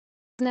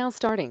Now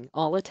starting.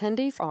 All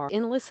attendees are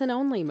in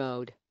listen-only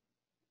mode.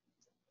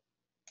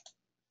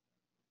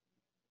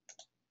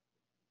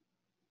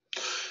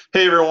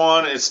 Hey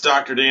everyone, it's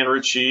Dr. Dan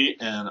Ritchie,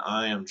 and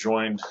I am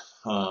joined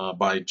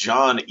by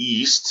John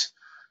East,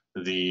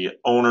 the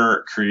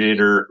owner,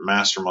 creator,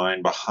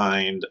 mastermind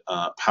behind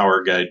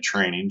Power Guide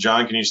Training.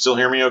 John, can you still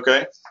hear me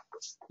okay?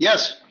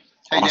 Yes.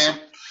 Hey, awesome.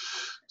 Dan.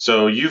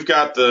 So you've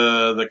got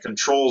the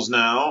controls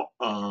now.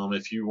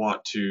 If you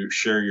want to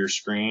share your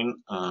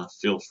screen,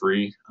 feel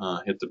free,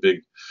 hit the big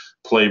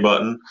play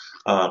button.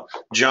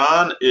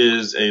 John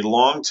is a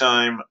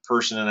longtime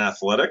person in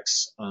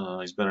athletics.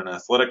 He's been an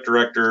athletic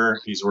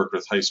director. He's worked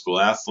with high school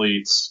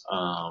athletes,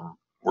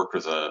 worked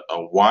with a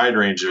wide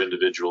range of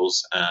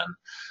individuals, and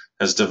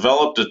has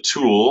developed a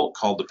tool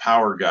called the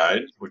Power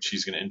Guide, which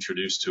he's going to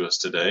introduce to us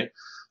today,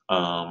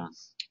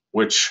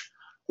 which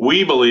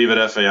we believe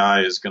at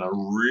FAI is going to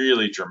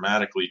really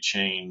dramatically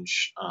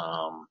change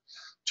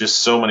just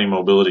so many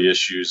mobility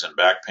issues and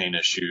back pain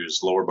issues,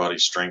 lower body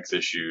strength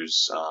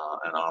issues,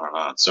 and on and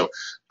on. So,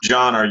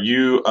 John, are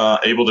you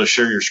able to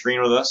share your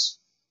screen with us?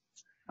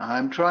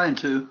 I'm trying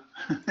to.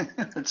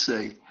 Let's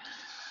see.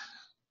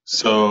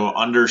 So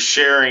under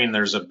sharing,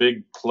 there's a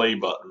big play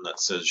button that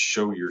says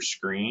show your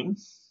screen.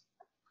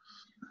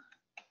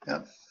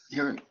 Yep.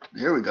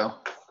 Here we go.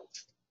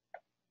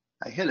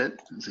 I hit it.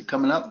 Is it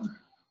coming up?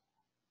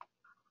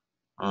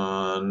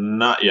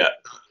 Not yet.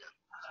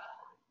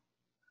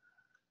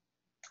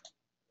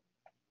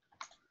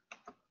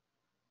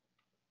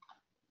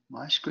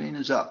 My screen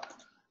is up.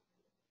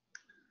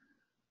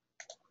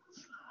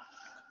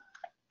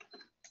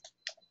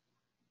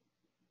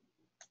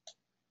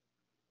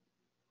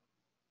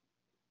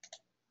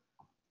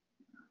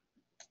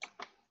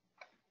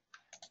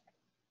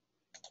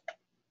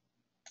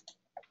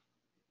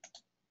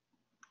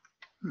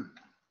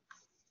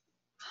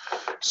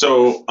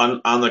 So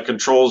on the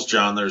controls,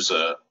 John, there's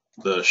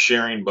the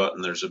sharing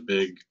button. There's a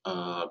big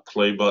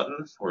play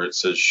button where it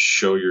says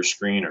show your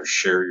screen or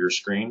share your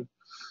screen.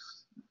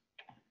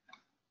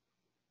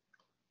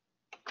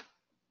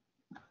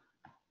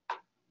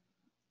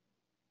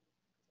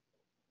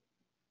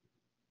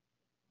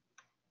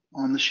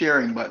 On the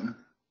sharing button.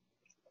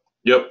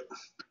 Yep.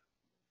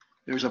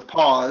 There's a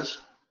pause.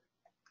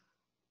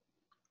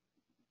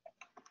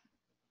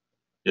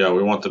 Yeah,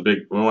 we want you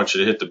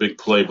to hit the big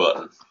play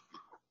button.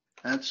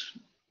 That's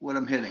what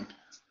I'm hitting.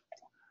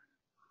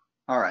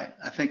 All right,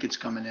 I think it's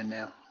coming in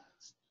now.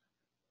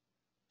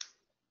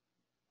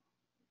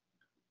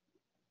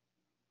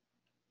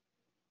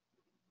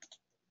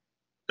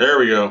 There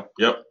we go.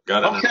 Yep,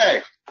 got it.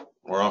 Okay.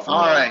 We're off.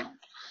 All right.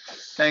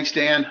 Thanks,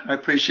 Dan. I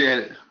appreciate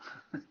it.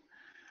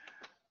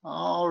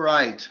 All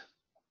right.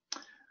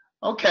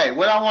 Okay,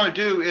 what I want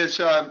to do is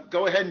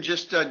go ahead and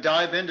just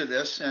dive into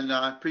this, and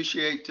I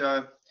appreciate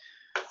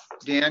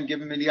Dan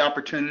giving me the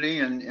opportunity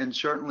and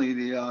certainly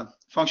the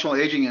Functional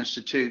Aging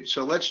Institute.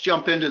 So let's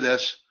jump into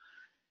this.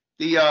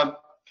 The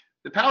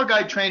Power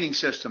Guide training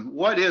system,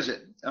 what is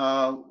it?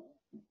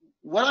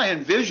 What I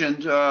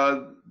envisioned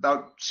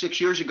about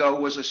 6 years ago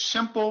was a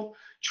simple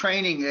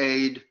training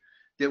aid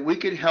that we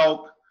could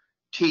help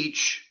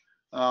teach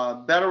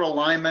better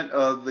alignment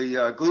of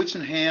the glutes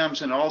and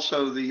hams and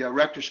also the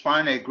rector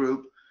spinae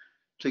group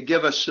to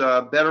give us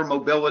better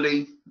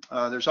mobility.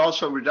 There's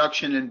also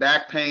reduction in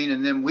back pain,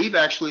 and then we've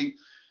actually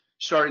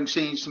started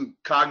seeing some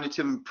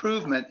cognitive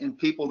improvement in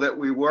people that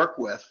we work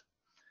with.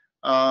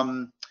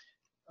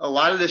 A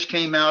lot of this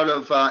came out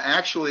of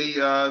actually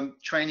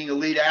training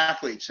elite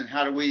athletes and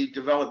how do we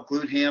develop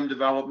glute ham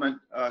development,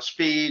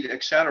 speed,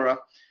 etc.,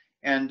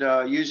 and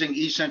using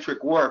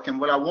eccentric work. And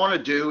what I want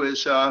to do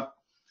is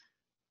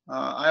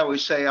I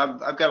always say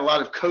I've got a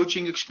lot of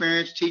coaching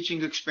experience,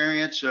 teaching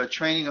experience,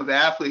 training of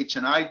athletes,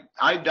 and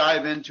I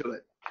dive into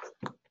it.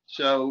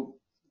 So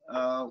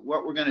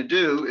what we're going to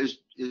do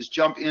is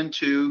jump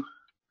into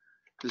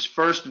this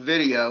first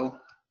video.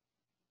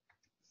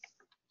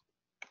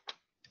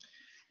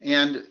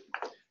 And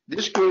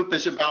this group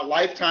is about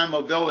lifetime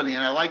mobility,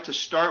 and I like to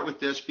start with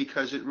this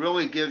because it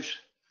really gives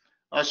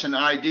us an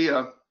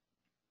idea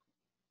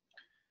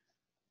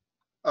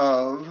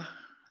of,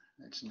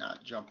 it's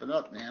not jumping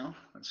up now.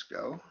 Let's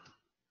go.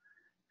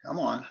 Come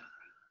on.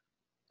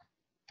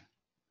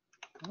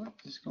 What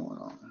is going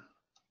on?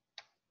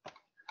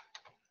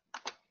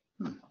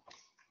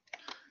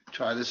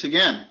 Try this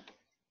again.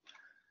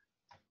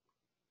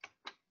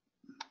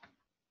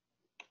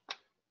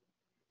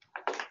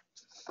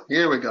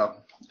 Here we go.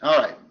 All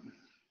right.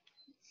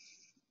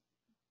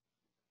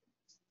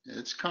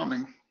 It's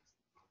coming.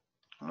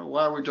 I don't know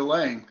why we're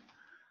delaying.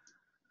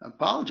 I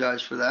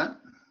apologize for that.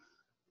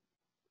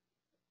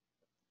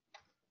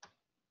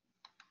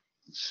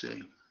 Let's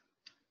see.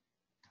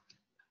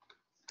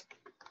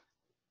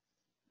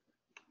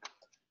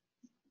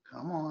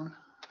 Come on.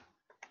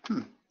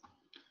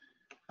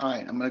 All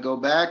right, I'm going to go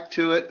back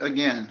to it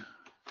again.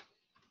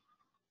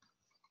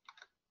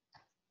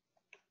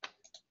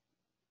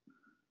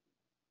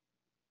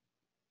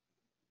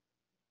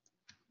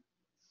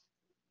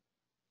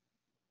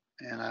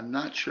 And I'm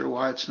not sure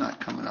why it's not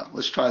coming up.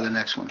 Let's try the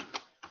next one.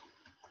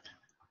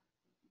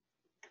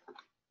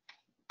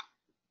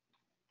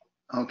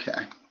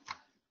 Okay.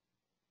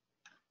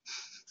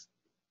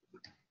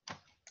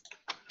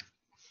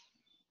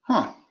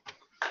 Huh.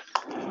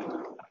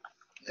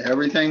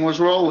 Everything was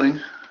rolling.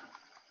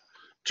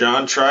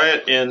 John, try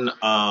it in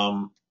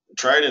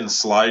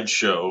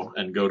slideshow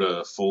and go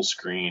to full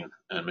screen,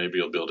 and maybe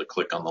you'll be able to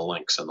click on the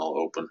links and they'll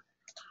open.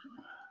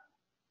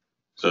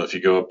 So if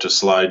you go up to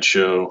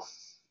slideshow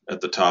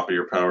at the top of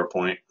your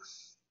PowerPoint.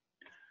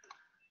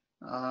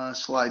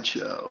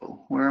 Slideshow.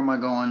 Where am I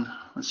going?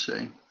 Let's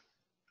see.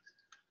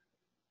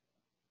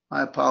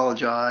 I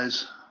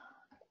apologize.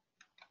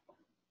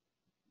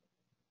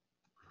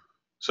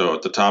 So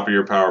at the top of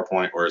your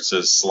PowerPoint where it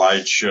says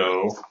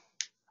slideshow.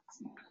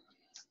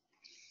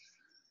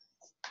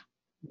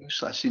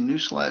 I see new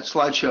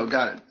slideshow.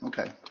 Got it.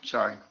 Okay.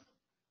 Sorry.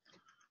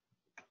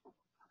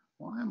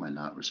 Why am I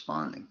not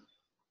responding?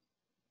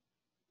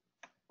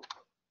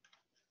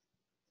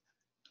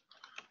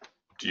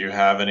 Do you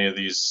have any of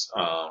these?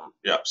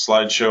 Yeah,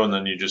 slideshow, and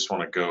then you just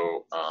want to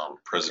go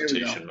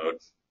presentation mode.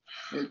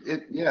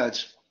 Yeah,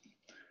 it's,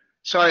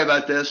 sorry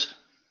about this.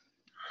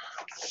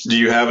 Do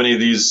you have any of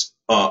these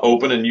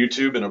open in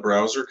YouTube in a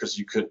browser? Because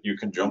you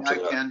can jump to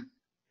that. I can.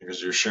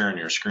 Because you're sharing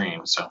your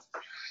screen. So.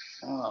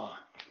 Oh,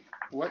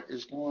 what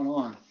is going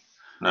on?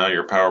 Now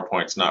your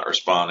PowerPoint's not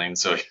responding,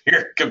 so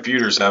your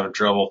computer's having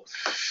trouble.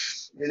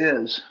 It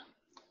is.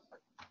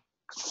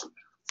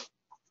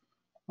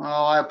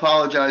 Oh, I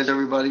apologize,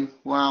 everybody.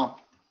 Wow.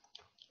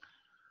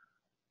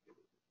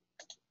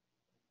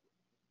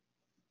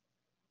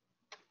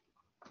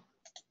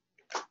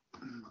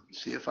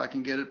 See if I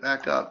can get it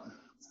back up.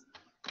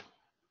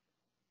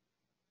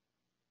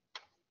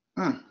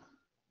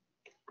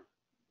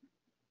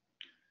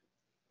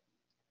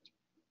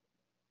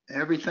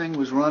 Everything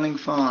was running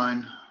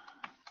fine.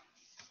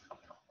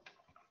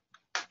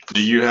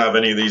 Do you have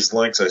any of these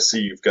links? I see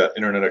you've got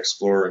Internet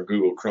Explorer and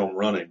Google Chrome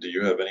running. Do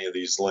you have any of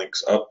these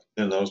links up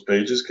in those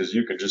pages? Because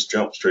you can just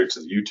jump straight to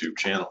the YouTube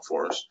channel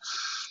for us.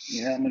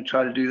 Yeah, I'm going to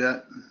try to do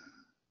that.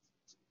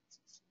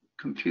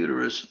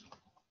 Computer is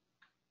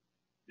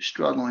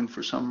struggling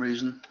for some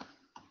reason.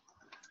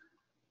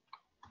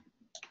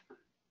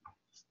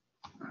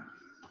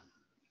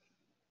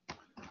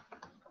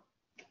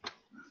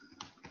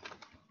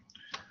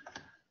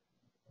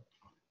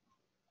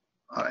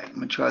 All right, I'm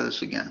going to try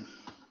this again.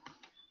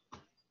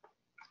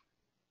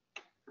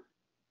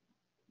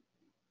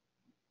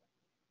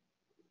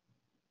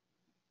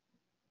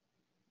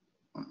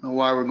 I don't know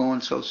why we're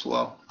going so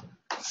slow.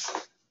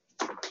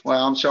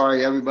 Well, I'm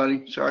sorry,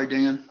 everybody. Sorry,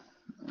 Dan.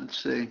 Let's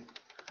see.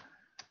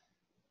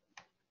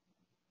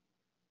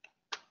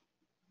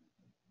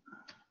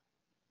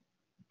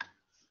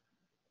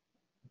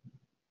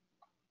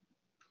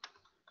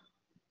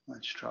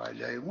 Let's try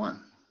day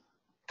one.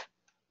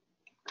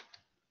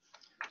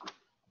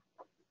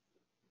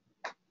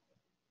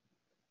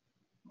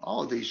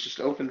 All of these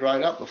just opened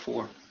right up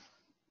before.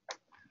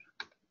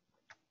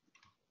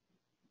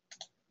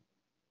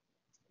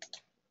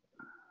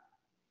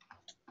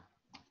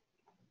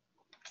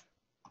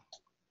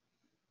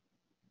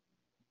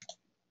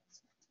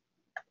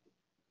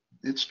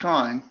 It's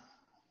trying.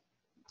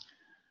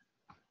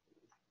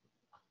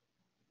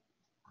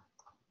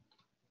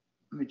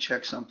 Let me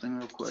check something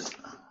real quick.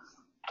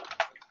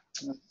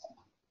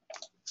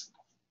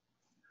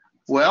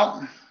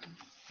 Well,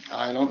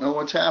 I don't know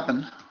what's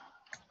happened.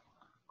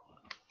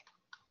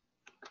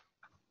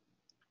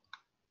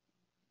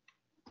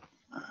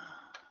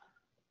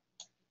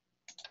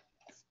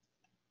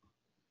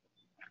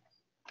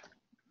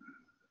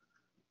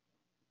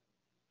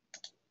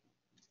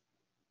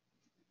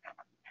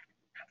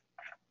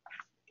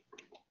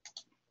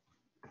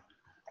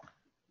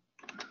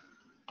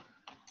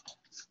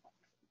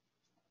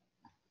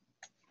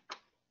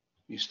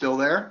 You still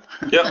there?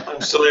 Yep,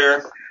 I'm still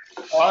here.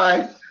 All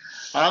right.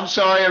 I'm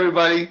sorry,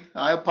 everybody.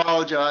 I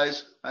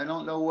apologize. I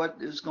don't know what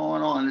is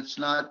going on. It's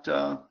not,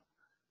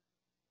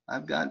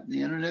 I've got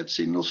the internet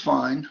signal's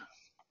fine.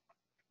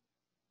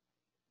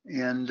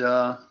 And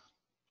got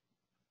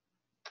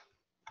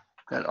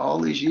all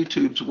these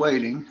YouTubes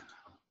waiting.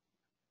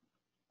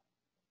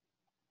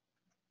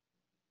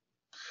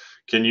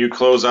 Can you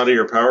close out of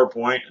your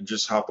PowerPoint and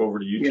just hop over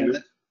to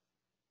YouTube?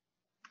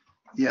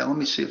 Yeah, let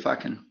me see if I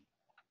can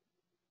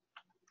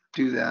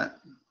do that.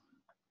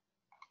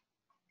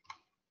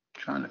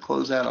 Trying to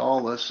close out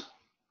all this.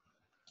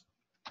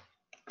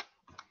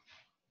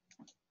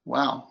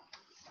 Wow.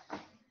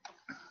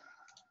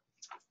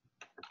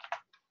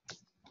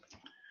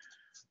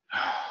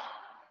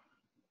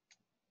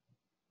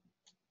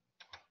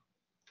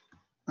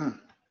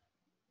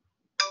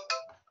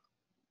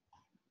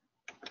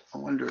 I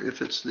wonder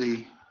if it's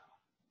the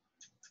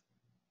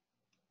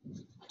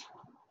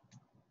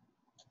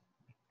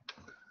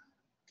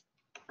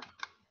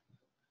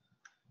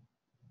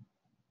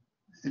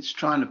it's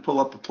trying to pull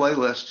up a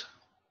playlist.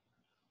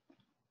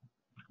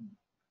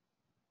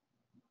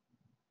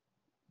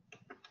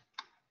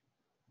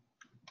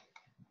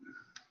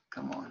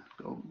 Come on,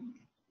 go.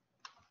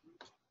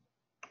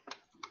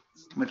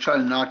 I'm gonna try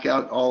to knock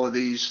out all of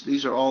these.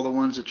 These are all the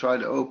ones that tried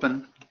to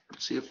open.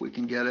 Let's see if we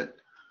can get it.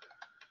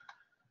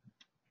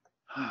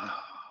 I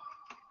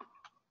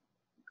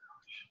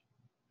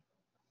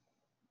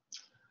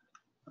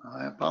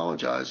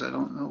apologize. I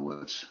don't know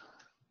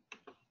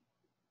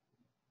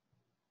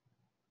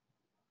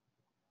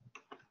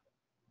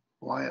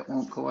why it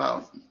won't go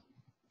out.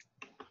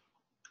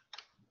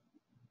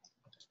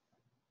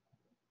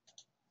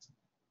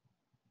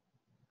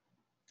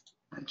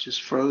 It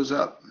just froze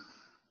up.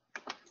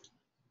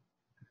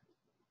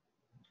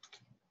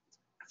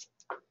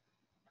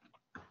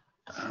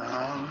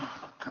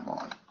 Come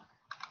on.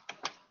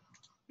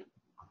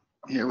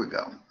 Here we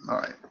go. All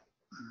right.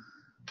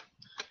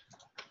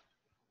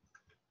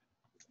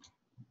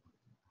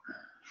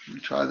 Let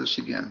me try this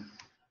again.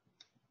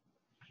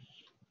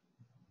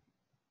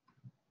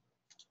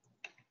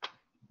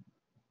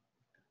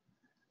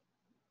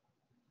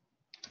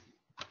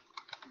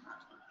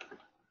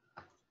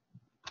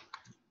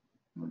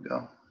 Here we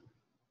go.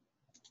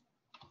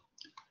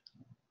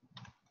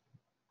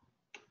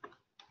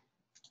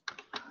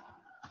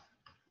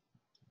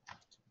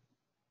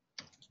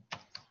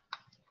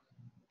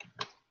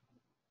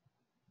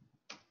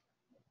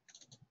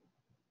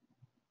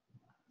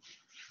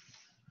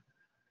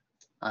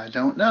 I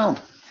don't know.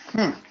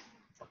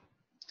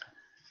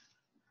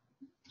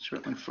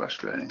 Certainly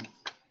frustrating.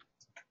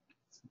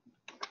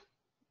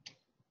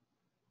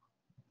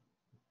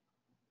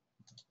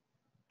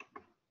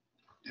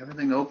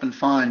 Everything opened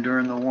fine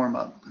during the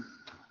warm-up.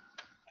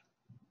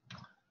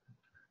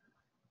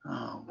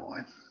 Oh boy.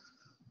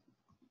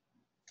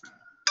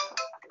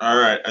 All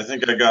right, I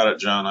think I got it,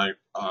 John.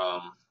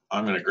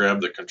 I'm going to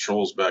grab the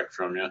controls back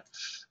from you.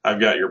 I've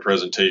got your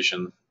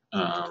presentation.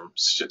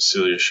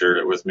 Celia shared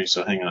it with me,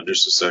 so hang on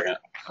just a second.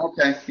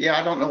 Okay. Yeah,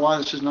 I don't know why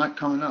this is not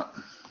coming up.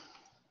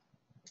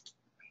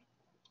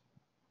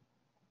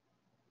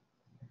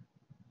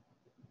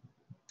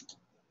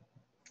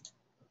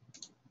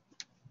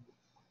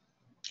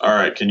 All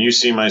right, can you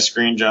see my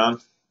screen, John?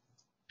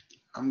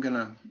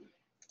 No,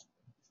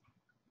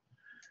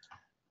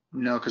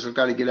 because I've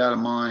got to get out of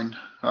mine.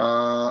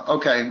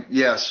 Okay,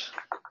 yes.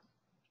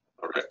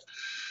 Okay.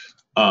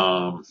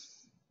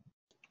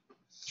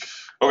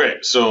 Okay,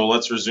 so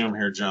let's resume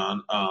here,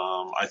 John.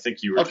 I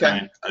think you were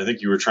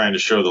trying to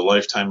show the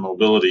lifetime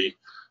mobility.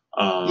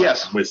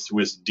 Yes.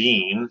 With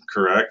Dean,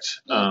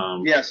 correct?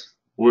 Yes.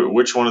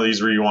 Which one of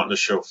these were you wanting to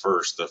show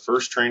first? The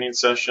first training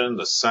session,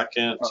 the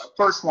second?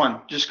 First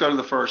one. Just go to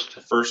the first.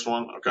 The first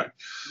one? Okay.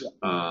 Yeah.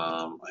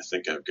 I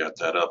think I've got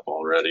that up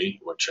already,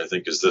 which I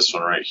think is this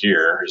one right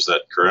here. Is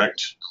that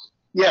correct?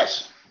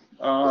 Yes.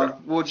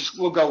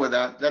 We'll go with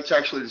that. That's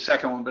actually the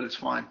second one, but it's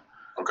fine.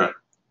 Okay.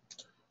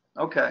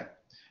 Okay.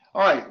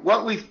 All right.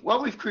 What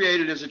we've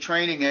created is a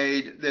training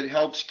aid that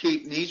helps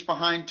keep knees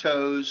behind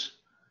toes,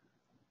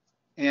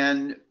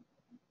 and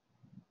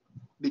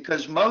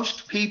because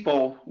most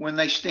people, when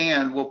they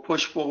stand, will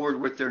push forward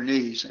with their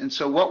knees. And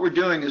so what we're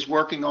doing is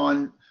working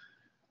on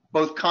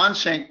both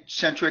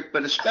concentric,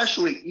 but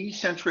especially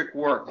eccentric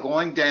work,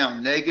 going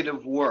down,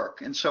 negative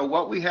work. And so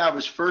what we have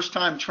is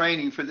first-time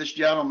training for this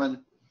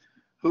gentleman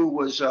who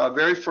was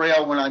very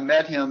frail when I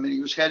met him, and he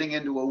was heading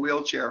into a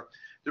wheelchair.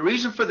 The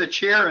reason for the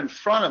chair in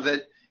front of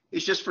it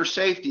is just for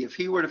safety. If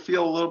he were to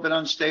feel a little bit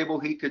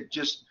unstable, he could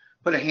just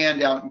put a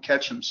hand out and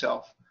catch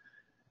himself.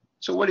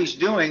 So what he's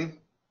doing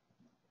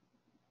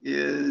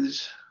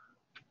is,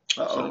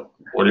 so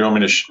what do you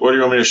want me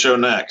to show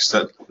next?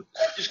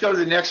 Just go to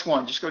the next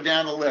one. Just go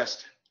down the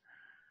list.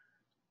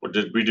 What,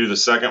 did we do the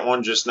second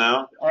one just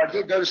now?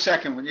 Go to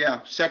second one. Yeah,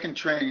 second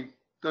training.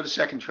 Go to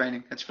second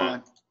training. That's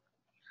fine.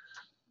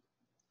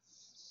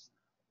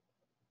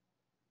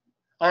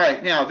 All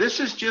right. Now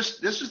this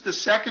is the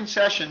second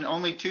session,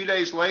 only 2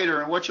 days later,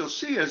 and what you'll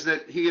see is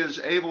that he is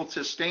able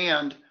to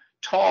stand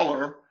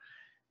taller.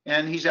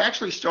 And he's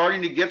actually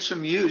starting to get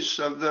some use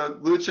of the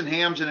glutes and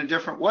hams in a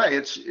different way.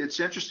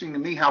 It's interesting to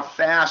me how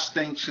fast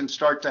things can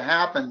start to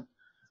happen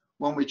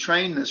when we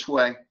train this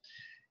way.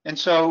 And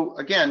so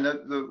again,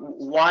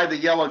 why the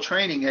yellow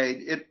training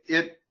aid?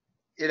 It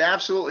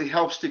absolutely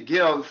helps to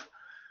give,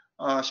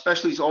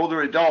 especially these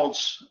older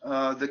adults,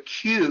 the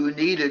cue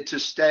needed to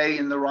stay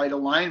in the right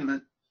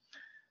alignment.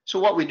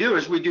 So what we do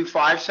is we do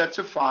 5 sets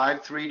of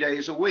 5, 3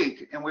 days a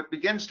week. And what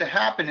begins to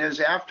happen is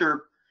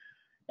after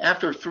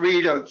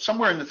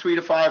somewhere in the 3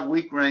 to 5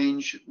 week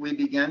range, we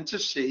begin to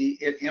see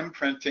it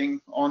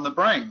imprinting on the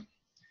brain.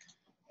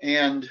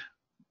 And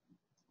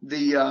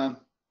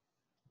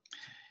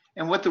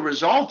what the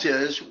result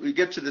is, we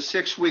get to the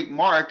 6-week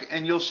mark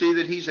and you'll see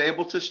that he's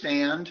able to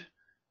stand,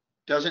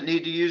 doesn't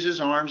need to use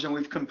his arms, and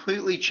we've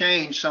completely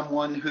changed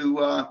someone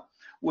who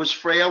was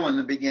frail in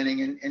the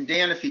beginning. And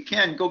Dan, if you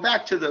can, go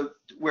back to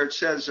where it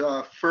says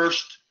the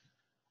first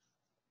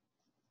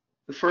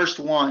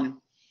one.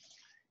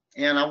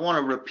 And I want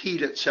to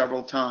repeat it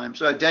several times.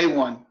 Day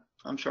one.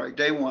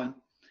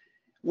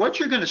 What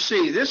you're going to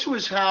see, this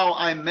was how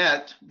I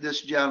met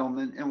this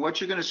gentleman. And what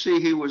you're going to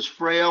see, he was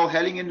frail,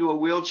 heading into a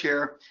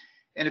wheelchair.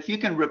 And if you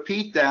can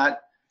repeat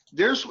that,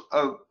 there's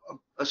a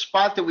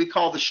spot that we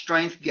call the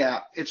strength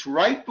gap. It's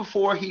right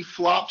before he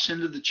flops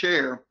into the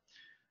chair.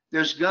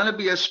 there's going to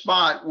be a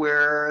spot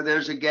where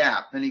there's a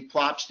gap and he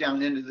plops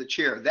down into the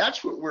chair.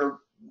 That's what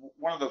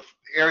one of the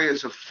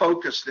areas of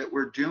focus that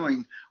we're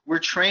doing. We're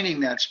training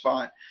that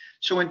spot.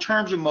 So in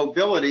terms of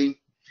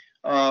mobility,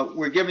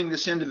 we're giving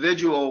this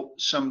individual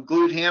some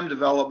glute ham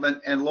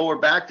development and lower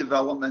back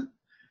development.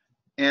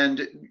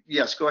 And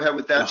yes, go ahead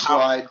with that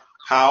slide.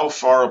 How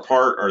far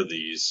apart are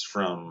these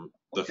from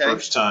the Okay.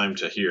 first time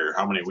to here?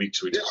 How many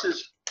weeks we talking?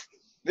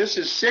 This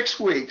is 6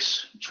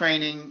 weeks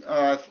training,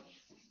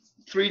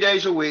 3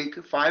 days a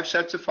week, 5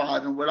 sets of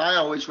 5. And what I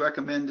always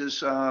recommend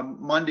is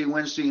Monday,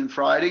 Wednesday, and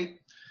Friday,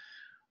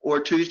 or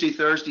Tuesday,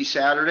 Thursday,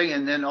 Saturday,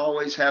 and then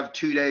always have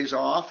 2 days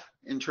off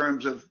in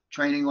terms of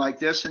training like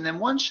this. And then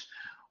once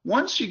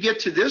you get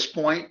to this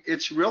point,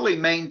 it's really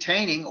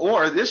maintaining,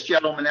 or this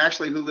gentleman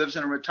actually who lives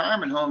in a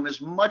retirement home is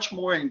much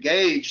more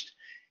engaged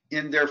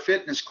in their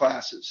fitness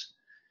classes.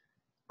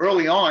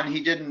 Early on,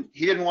 he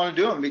didn't want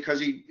to do them because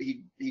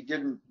he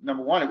didn't,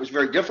 number one, it was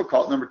very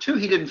difficult. Number two,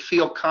 he didn't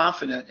feel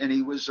confident and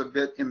he was a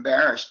bit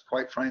embarrassed,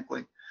 quite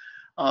frankly.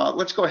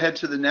 Let's go ahead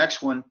to the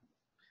next one.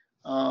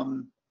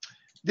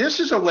 This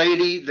is a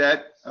lady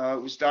that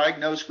was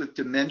diagnosed with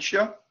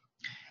dementia,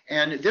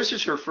 and this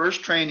is her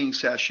first training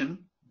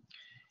session.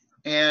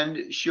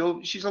 And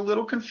she's a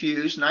little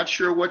confused, not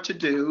sure what to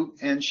do,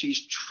 and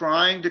she's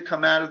trying to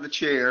come out of the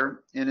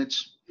chair, and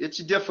it's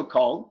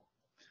difficult.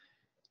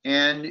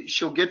 And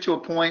she'll get to a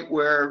point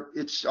where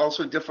it's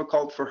also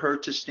difficult for her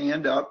to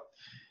stand up.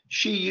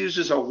 She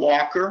uses a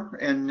walker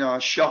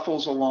and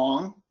shuffles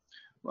along.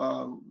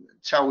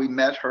 That's how we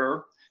met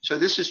her. So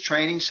this is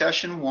training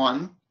session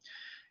 1,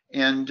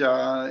 and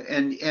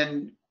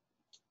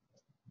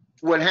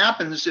what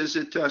happens is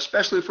that,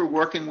 especially if we're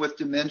working with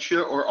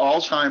dementia or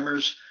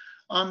Alzheimer's,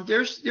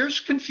 there's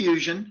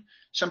confusion.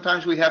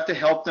 Sometimes we have to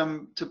help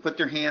them to put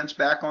their hands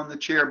back on the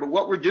chair. But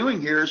what we're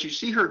doing here is you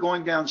see her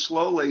going down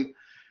slowly.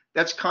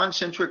 That's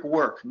concentric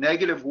work,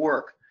 negative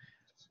work.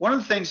 One of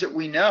the things that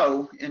we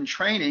know in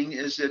training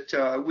is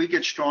that we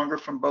get stronger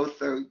from both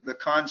the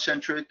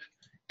concentric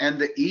and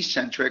the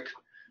eccentric,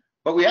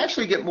 but we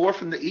actually get more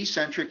from the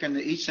eccentric, and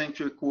the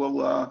eccentric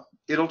will,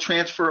 it'll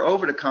transfer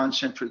over to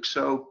concentric.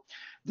 So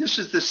this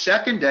is the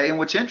second day, and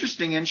what's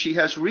interesting is she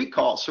has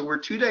recall. So we're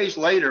 2 days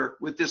later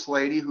with this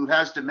lady who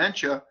has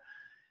dementia,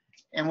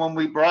 and when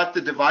we brought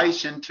the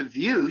device into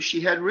view, she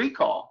had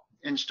recall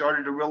and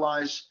started to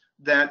realize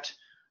that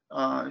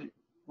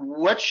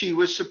what she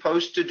was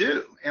supposed to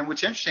do. And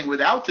what's interesting,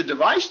 without the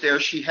device there,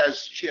 she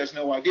has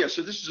no idea.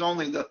 So this is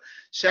only the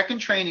second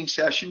training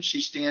session.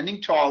 She's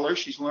standing taller.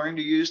 She's learning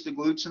to use the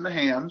glutes and the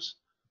hams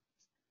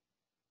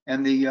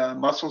and the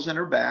muscles in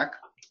her back.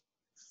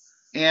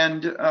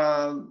 And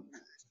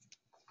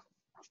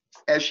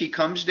as she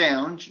comes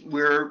down,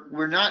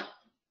 we're not,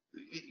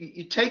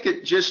 you take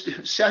it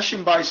just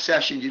session by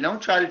session. You don't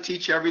try to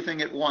teach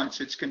everything at once.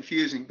 It's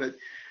confusing, but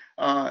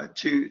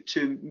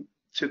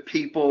to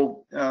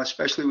people,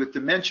 especially with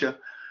dementia.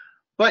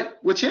 But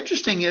what's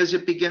interesting is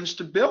it begins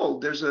to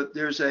build. I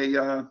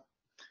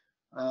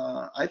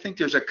think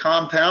there's a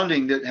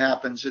compounding that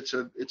happens. It's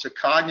a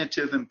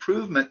cognitive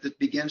improvement that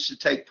begins to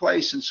take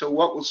place. And so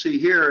what we'll see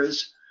here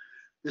is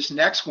this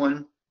next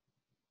one.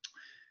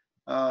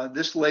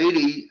 This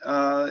lady,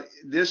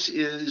 this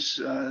is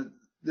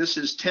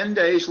 10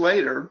 days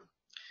later,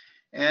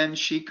 and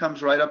she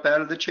comes right up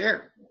out of the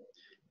chair.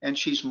 And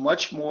she's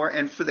much more,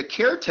 and for the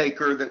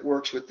caretaker that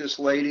works with this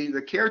lady,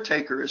 the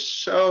caretaker is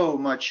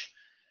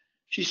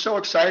she's so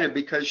excited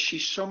because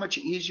she's so much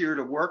easier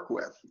to work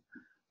with.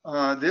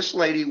 This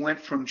lady went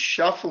from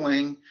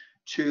shuffling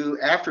to,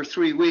 after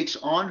 3 weeks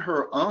on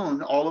her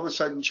own, all of a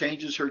sudden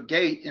changes her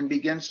gait and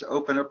begins to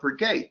open up her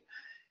gait.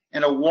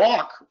 And a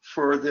walk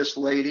for this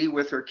lady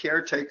with her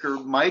caretaker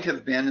might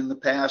have been in the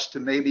past to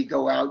maybe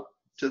go out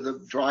to the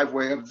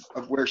driveway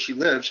of where she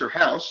lives, her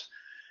house,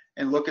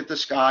 and look at the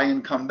sky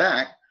and come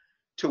back,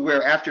 to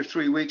where after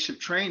 3 weeks of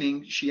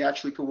training, she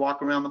actually could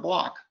walk around the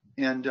block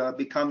and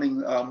becoming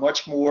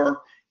much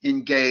more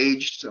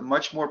engaged,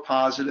 much more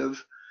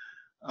positive.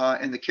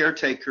 And the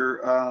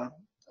caretaker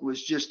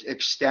was just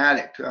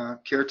ecstatic.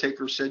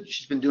 Caretaker said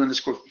she's been doing this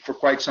for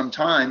quite some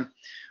time,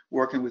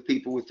 working with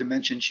people with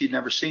dementia. She'd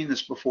never seen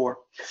this before.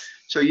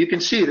 So you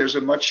can see there's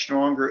a much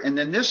stronger, and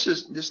then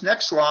this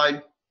next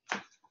slide,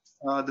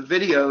 the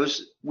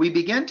videos, we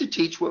begin to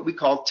teach what we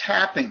call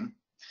tapping.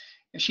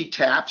 And she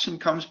taps and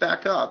comes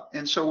back up.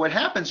 And so what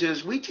happens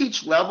is we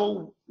teach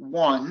level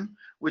 1,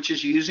 which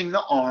is using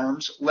the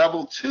arms.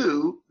 Level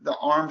 2, the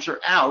arms are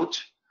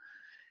out.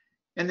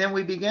 And then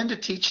we begin to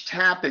teach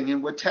tapping.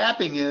 And what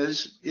tapping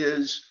is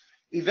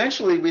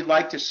eventually we'd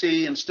like to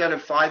see, instead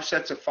of 5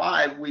 sets of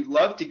 5, we'd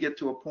love to get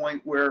to a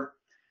point where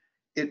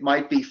it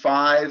might be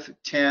 5,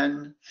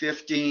 10,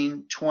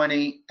 15,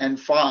 20, and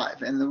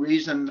 5. And the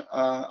reason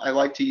I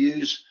like to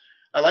use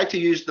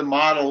the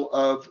model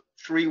of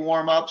 3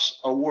 warm-ups,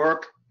 a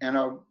work, and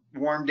a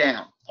warm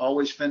down.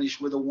 Always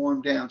finish with a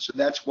warm down. So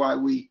that's why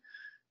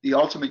the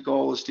ultimate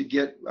goal is to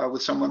get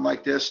with someone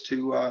like this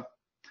to a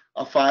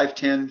 5,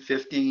 10,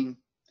 15,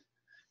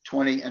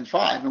 20, and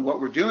 5. And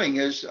what we're doing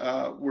is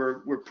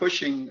we're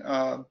pushing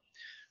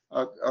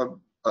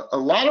a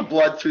lot of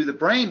blood through the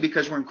brain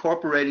because we're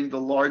incorporating the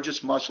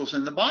largest muscles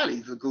in the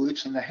body, the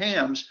glutes and the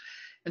hams.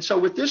 And so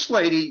with this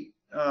lady,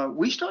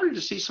 we started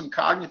to see some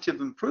cognitive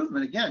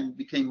improvement. Again,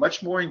 became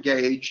much more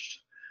engaged,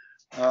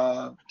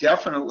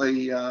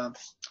 definitely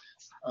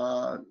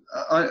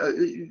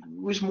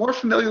was more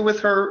familiar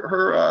with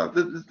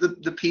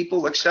the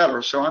people,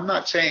 etc. So I'm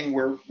not saying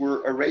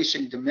we're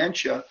erasing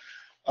dementia.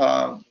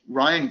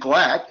 Ryan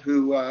Glatt,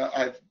 who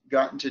I've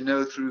gotten to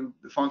know through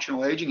the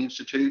Functional Aging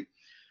Institute,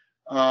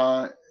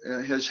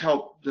 has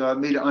helped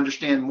me to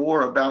understand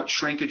more about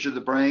shrinkage of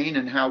the brain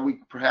and how we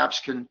perhaps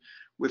can,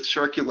 with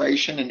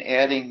circulation and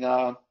adding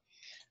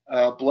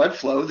blood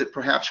flow, that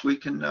perhaps we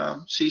can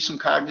see some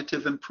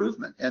cognitive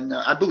improvement. And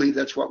I believe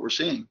that's what we're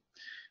seeing.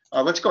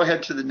 Let's go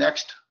ahead to the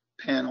next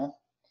panel,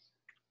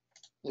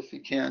 if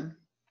you can.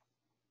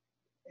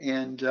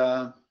 And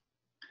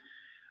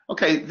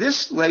okay,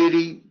 this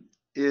lady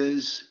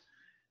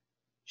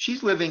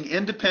she's living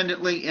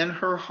independently in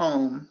her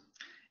home.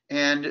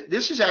 And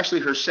this is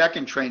actually her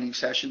second training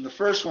session. The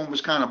first one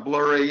was kind of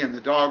blurry and the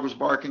dog was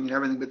barking and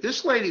everything. But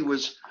this lady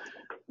was,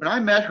 when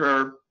I met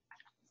her,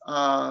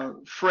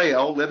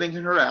 frail, living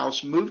in her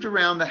house, moved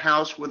around the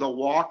house with a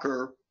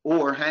walker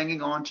or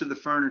hanging on to the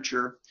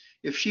furniture.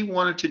 If she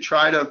wanted to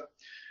try to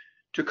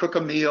cook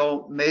a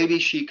meal, maybe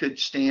she could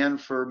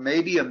stand for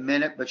maybe a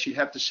minute, but she'd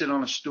have to sit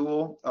on a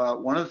stool.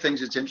 One of the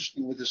things that's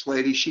interesting with this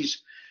lady,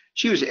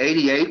 she was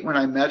 88 when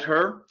I met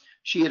her.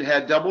 She had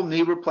had double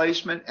knee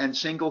replacement and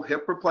single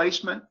hip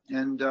replacement,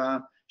 and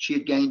she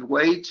had gained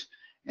weight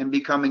and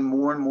becoming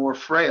more and more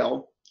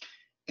frail.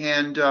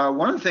 And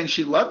one of the things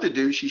she loved to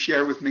do, she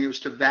shared with me, was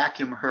to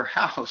vacuum her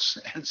house.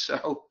 And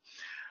so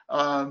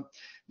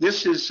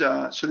this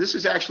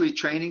is actually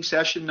training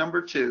session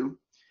number 2,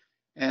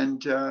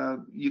 and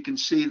you can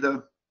see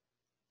the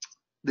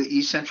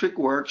eccentric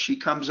work. We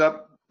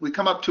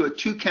come up to a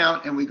 2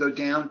 count and we go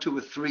down to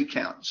a 3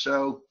 count.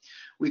 So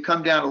we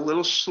come down a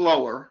little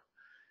slower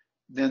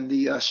than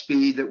the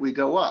speed that we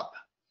go up.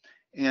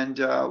 And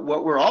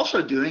what we're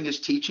also doing is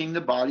teaching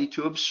the body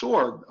to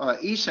absorb.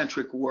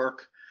 Eccentric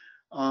work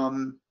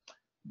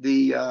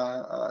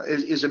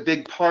is a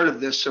big part of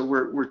this. So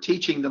we're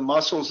teaching the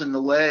muscles in the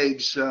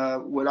legs.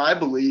 What I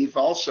believe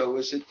also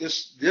is that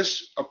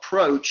this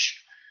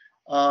approach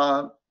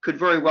could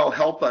very well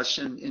help us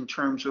in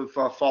terms of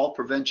fall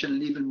prevention,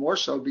 and even more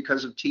so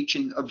because of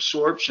teaching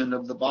absorption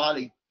of the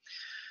body.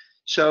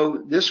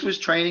 So this was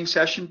training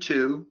session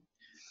 2.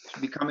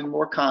 Becoming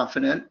more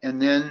confident.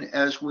 And then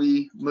as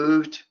we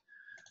moved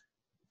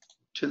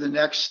to the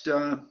next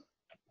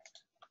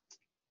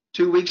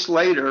 2 weeks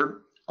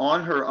later,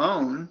 on her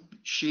own,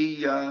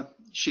 she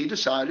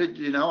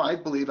decided, I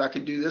believe I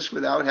can do this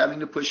without having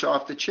to push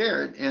off the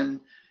chair. And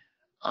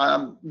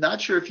I'm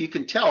not sure if you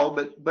can tell,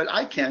 but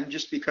I can,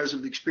 just because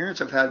of the experience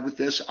I've had with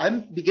this.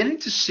 I'm beginning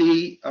to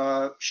see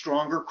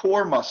stronger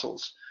core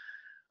muscles.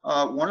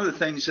 One of the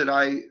things that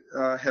I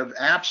have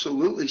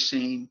absolutely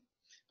seen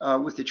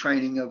with the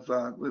training of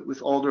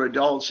with older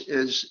adults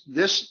is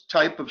this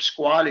type of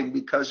squatting,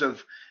 because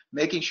of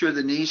making sure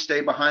the knees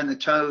stay behind the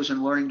toes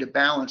and learning to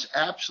balance,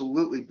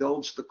 absolutely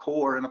builds the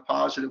core in a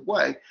positive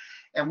way.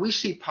 And we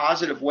see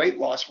positive weight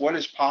loss. What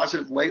is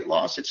positive weight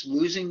loss? It's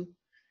losing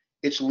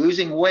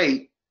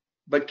weight,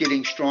 but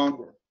getting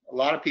stronger. A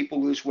lot of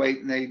people lose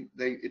weight and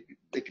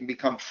they can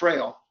become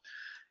frail.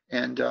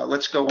 And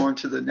let's go on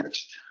to the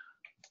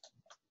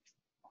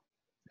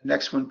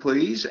next one,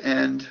 please.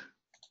 And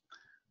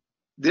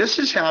this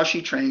is how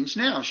she trains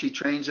now. She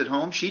trains at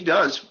home. She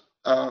does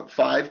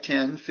 5,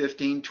 10,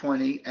 15,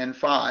 20, and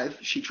 5.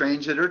 She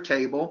trains at her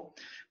table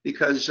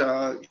because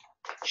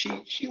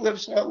she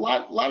lives a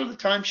lot of the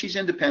time. She's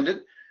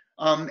independent,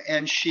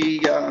 and she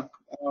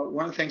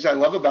one of the things I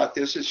love about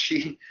this is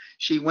she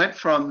went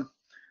from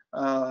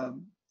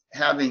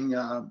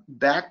having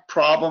back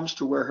problems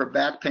to where her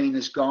back pain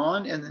is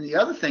gone. And then the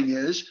other thing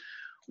is,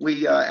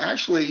 we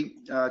actually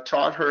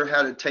taught her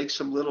how to take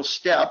some little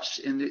steps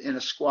in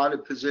a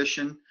squatted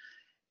position,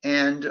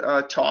 and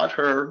taught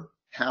her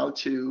how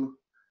to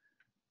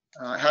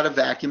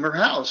vacuum her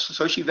house.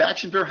 So she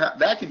vacuums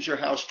her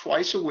house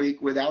twice a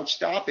week without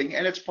stopping,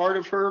 and it's part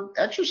of her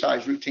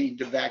exercise routine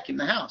to vacuum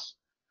the house.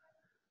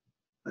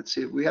 Let's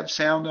see if we have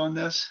sound on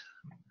this.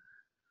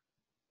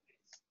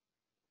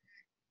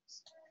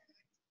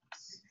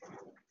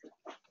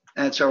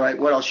 That's all right.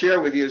 What I'll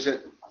share with you is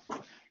that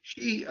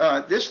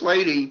this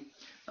lady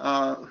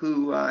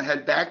who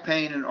had back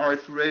pain and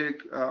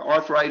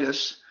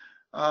arthritis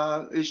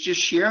is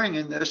just sharing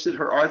in this that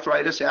her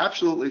arthritis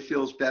absolutely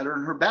feels better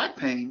and her back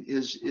pain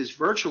is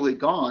virtually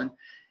gone.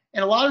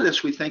 And a lot of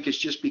this we think is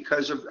just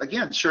because of,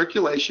 again,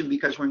 circulation,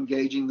 because we're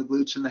engaging the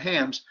glutes and the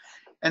hams.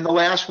 And the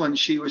last one,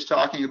 she was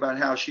talking about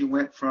how she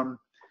went from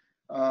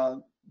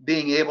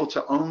being able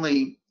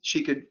to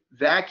she could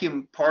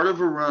vacuum part of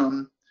a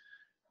room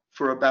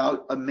for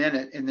about a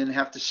minute and then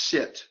have to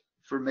sit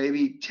for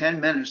maybe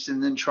 10 minutes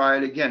and then try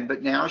it again.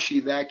 But now she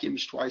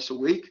vacuums twice a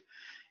week.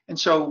 And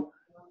so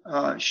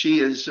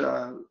she is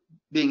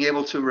being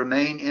able to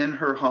remain in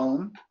her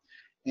home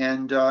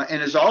and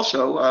is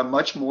also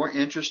much more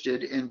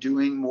interested in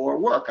doing more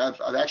work.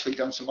 I've actually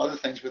done some other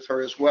things with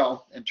her as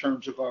well in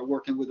terms of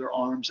working with her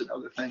arms and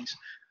other things.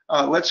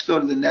 Let's go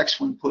to the next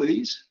one,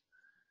 please.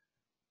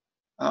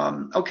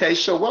 Okay,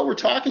 so what we're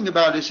talking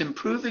about is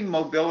improving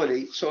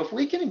mobility. So if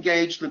we can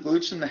engage the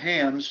glutes and the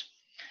hams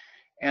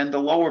and the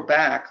lower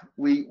back,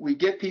 we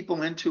get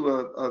people into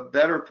a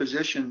better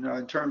position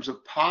in terms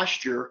of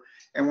posture,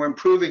 and we're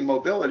improving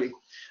mobility.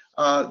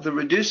 The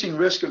reducing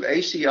risk of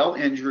ACL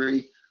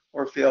injury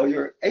or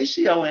failure.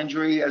 ACL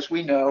injury, as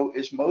we know,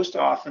 is most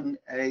often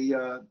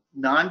a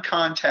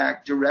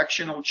non-contact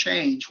directional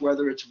change,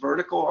 whether it's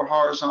vertical or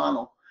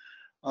horizontal.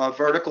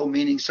 Vertical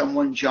meaning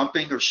someone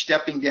jumping or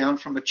stepping down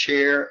from a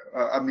chair,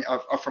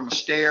 from a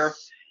stair.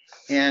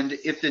 And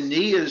if the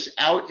knee is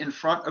out in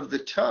front of the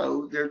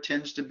toe, there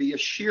tends to be a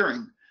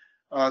shearing.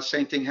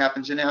 Same thing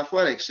happens in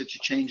athletics. It's a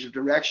change of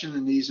direction,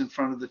 the knee's in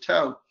front of the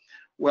toe.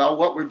 Well,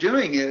 what we're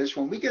doing is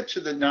when we get to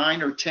the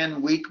 9 or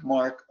 10 week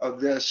mark of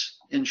this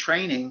in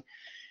training,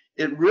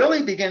 it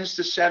really begins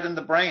to set in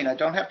the brain. I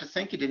don't have to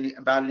think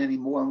about it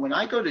anymore. And when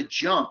I go to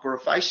jump, or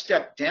if I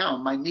step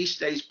down, my knee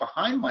stays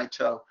behind my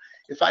toe.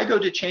 If I go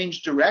to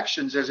change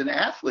directions as an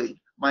athlete,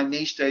 my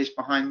knee stays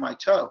behind my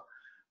toe.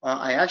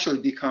 I actually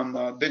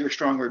become bigger,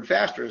 stronger, and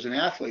faster as an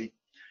athlete.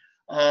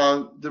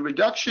 The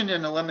reduction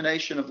and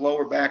elimination of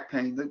lower back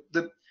pain.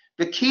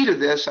 The key to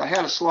this, I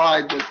had a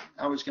slide that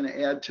I was going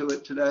to add to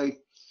it today.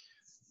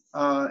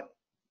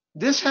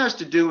 This has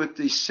to do with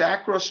the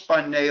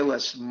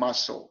sacrospinalis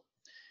muscle.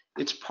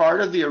 It's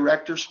part of the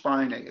erector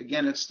spinae.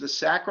 Again, it's the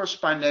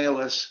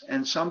sacrospinalis,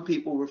 and some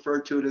people refer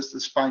to it as the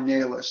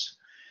spinalis.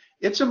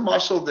 It's a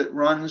muscle that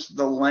runs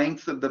the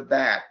length of the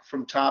back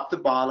from top to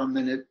bottom,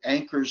 and it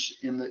anchors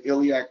in the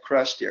iliac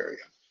crest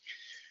area.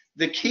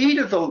 The key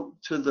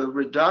to the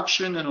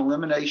reduction and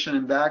elimination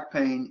in back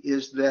pain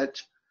is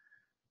that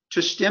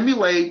to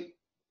stimulate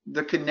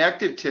the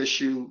connective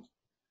tissue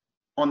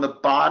on the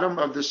bottom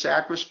of the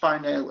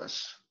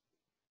sacrospinalis,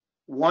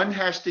 one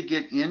has to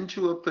get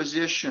into a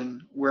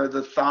position where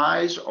the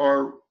thighs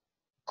are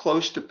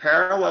close to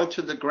parallel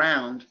to the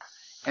ground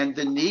and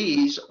the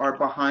knees are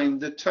behind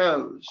the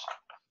toes.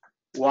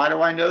 Why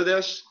do I know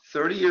this?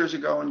 30 years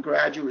ago in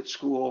graduate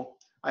school,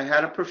 I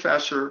had a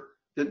professor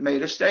that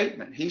made a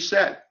statement. He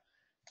said,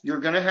 you're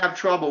going to have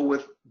trouble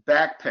with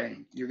back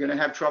pain. You're going to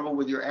have trouble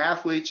with your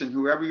athletes and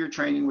whoever you're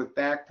training with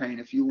back pain.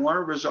 If you want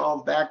to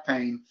resolve back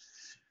pain,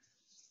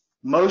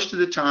 most of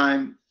the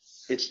time,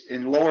 it's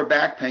in lower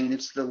back pain,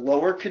 it's the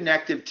lower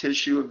connective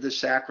tissue of the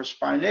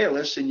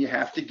sacrospinalis, and you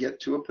have to get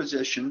to a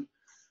position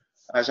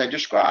as I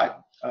described.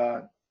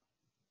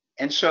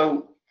 And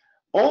so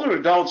older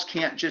adults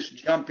can't just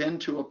jump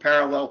into a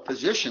parallel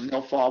position.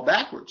 They'll fall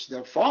backwards.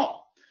 They'll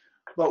fall.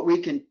 But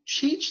we can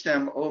teach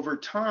them over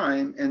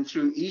time and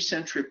through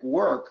eccentric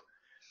work,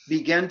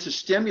 begin to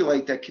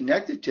stimulate that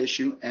connective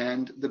tissue,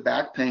 and the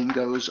back pain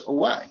goes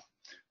away.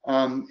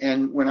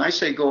 And when I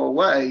say go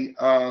away,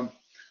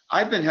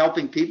 I've been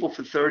helping people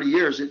for 30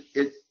 years.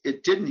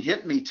 It didn't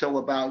hit me till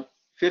about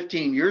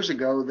 15 years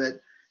ago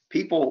that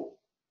people,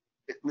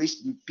 at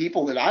least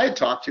people that I had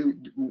talked to,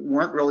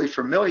 weren't really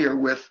familiar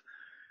with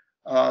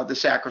the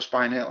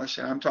sacrospinalis.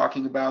 And I'm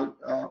talking about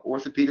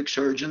orthopedic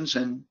surgeons,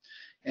 and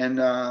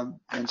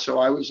so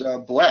I was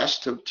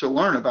blessed to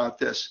learn about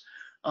this.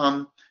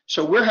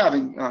 So we're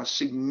having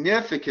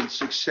significant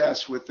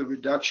success with the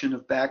reduction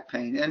of back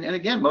pain. And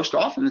again, most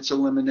often it's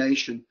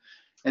elimination.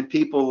 And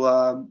people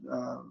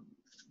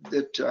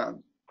that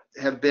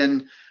have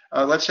been,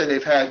 let's say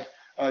they've had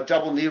a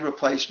double knee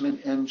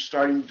replacement and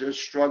starting to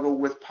struggle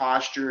with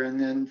posture, and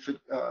then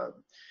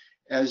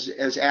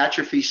as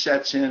atrophy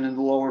sets in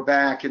the lower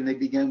back and they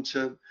begin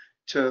to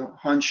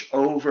hunch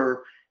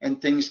over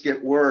and things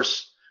get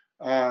worse.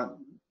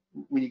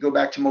 When you go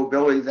back to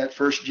mobility, that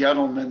first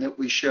gentleman that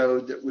we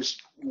showed that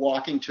was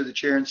walking to the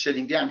chair and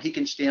sitting down, he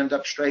can stand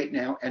up straight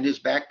now and his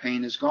back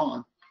pain is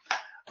gone.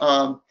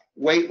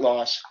 Weight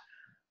loss.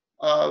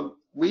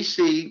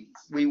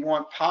 We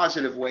want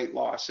positive weight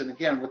loss. And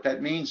again, what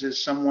that means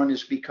is someone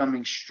is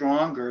becoming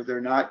stronger.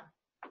 They're not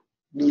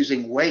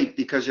losing weight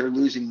because they're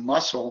losing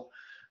muscle.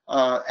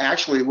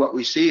 Actually, what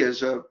we see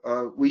is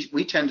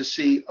we tend to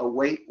see a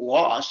weight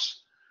loss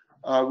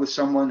with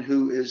someone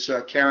who is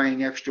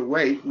carrying extra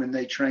weight when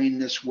they train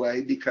this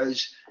way,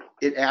 because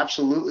it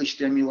absolutely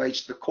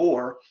stimulates the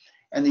core.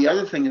 And the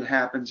other thing that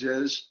happens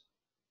is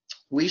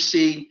we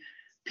see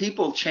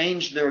people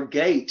change their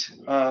gait.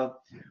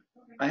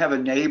 I have a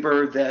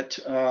neighbor that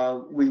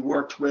we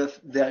worked with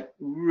that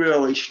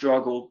really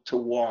struggled to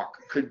walk,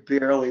 could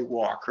barely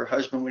walk. Her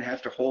husband would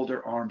have to hold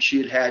her arm.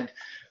 She had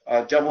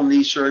double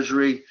knee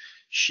surgery.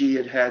 She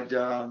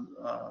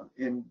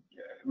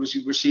was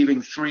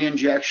receiving 3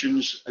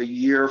 injections a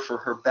year for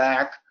her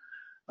back,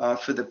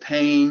 for the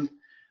pain.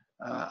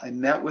 I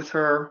met with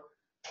her,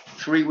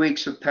 3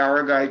 weeks of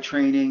Paraguide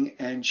training,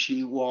 and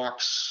she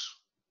walks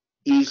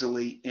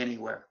easily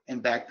anywhere,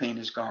 and back pain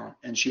is gone.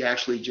 And she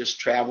actually just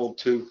traveled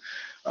to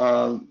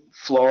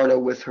Florida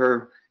with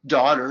her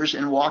daughters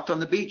and walked on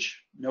the beach,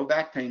 no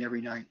back pain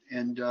every night.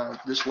 And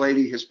this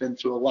lady has been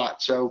through a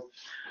lot. So,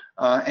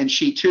 and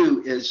she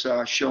too is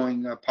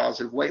showing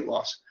positive weight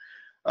loss.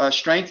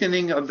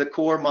 Strengthening of the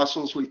core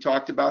muscles, we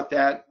talked about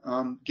that.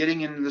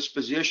 Getting into this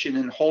position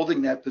and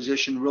holding that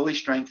position really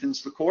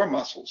strengthens the core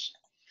muscles.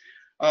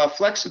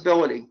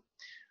 Flexibility.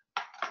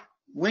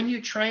 When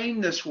you train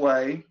this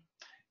way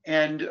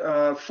and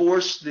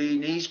force the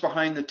knees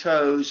behind the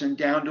toes and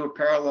down to a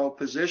parallel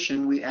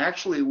position, we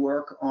actually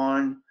work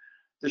on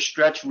the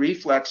stretch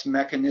reflex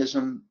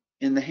mechanism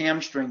in the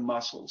hamstring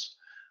muscles.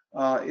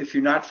 If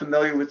you're not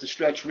familiar with the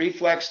stretch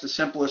reflex, the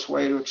simplest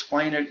way to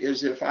explain it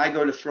is if I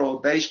go to throw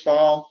a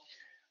baseball,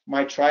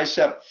 my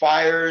tricep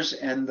fires,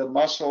 and the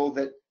muscle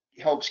that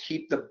helps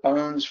keep the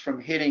bones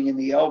from hitting in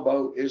the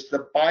elbow is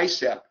the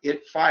bicep.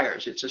 It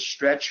fires. It's a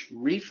stretch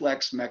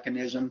reflex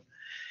mechanism.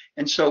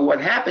 And so what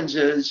happens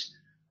is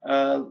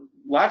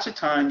lots of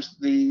times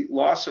the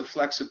loss of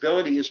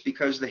flexibility is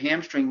because the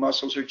hamstring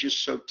muscles are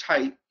just so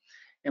tight.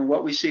 And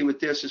what we see with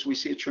this is we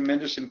see a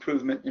tremendous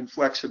improvement in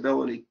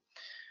flexibility.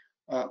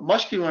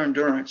 Muscular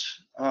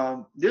endurance.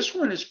 This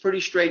one is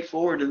pretty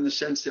straightforward in the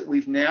sense that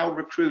we've now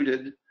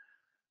recruited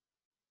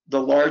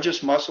the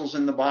largest muscles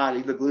in the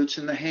body, the glutes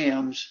and the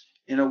hams,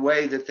 in a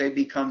way that they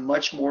become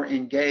much more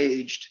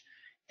engaged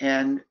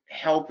and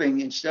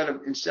helping instead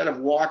of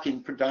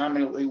walking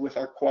predominantly with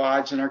our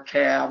quads and our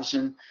calves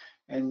and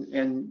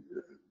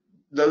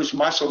those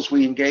muscles,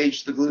 we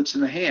engage the glutes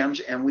and the hams,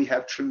 and we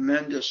have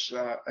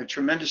a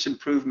tremendous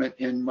improvement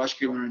in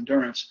muscular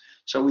endurance.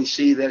 So we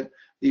see that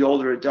the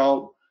older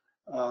adult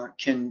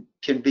can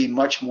be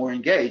much more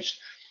engaged.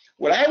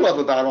 What I love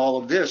about all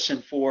of this,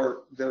 and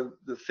for the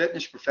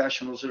fitness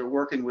professionals that are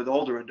working with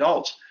older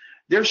adults,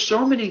 there's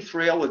so many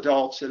frail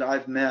adults that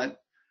I've met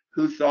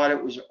who thought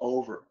it was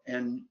over,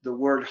 and the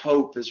word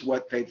hope is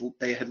what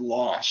they had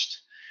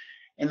lost.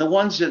 And the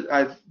ones that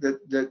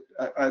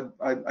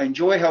I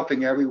enjoy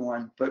helping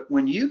everyone, but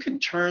when you can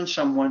turn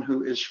someone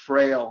who is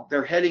frail,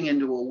 they're heading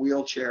into a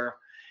wheelchair,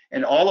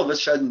 and all of a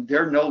sudden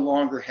they're no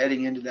longer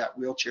heading into that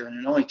wheelchair, and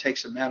it only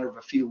takes a matter of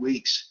a few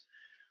weeks,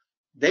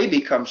 they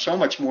become so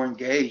much more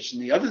engaged.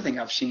 And the other thing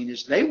I've seen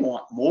is they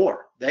want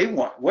more. They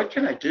want, what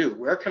can I do?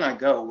 Where can I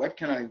go? What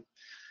can I,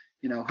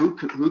 who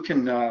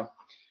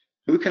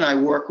can I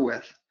work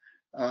with?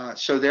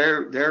 So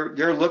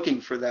they're looking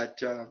for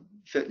that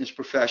fitness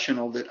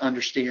professional that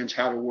understands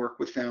how to work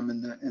with them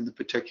in the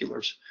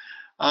particulars.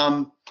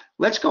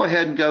 Let's go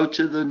ahead and go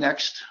to the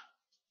next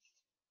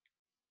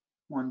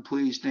one,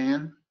 please,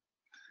 Dan.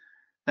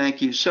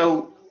 Thank you.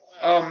 So,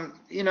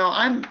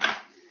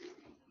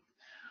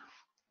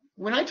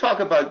 when I talk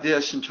about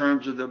this in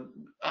terms of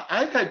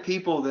I've had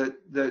people that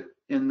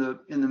in the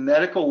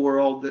medical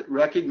world that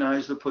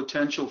recognize the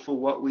potential for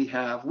what we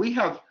have. We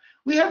have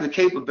the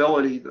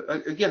capability.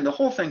 Again, the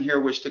whole thing here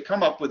was to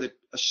come up with a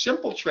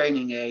simple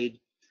training aid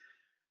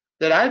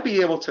that I'd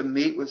be able to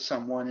meet with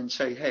someone and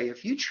say, hey,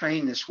 if you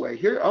train this way,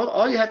 here,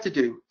 all you have to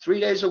do, 3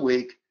 days a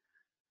week,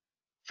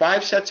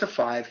 5 sets of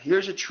 5,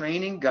 here's a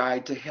training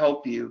guide to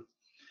help you.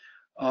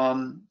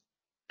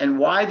 And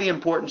why the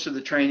importance of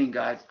the training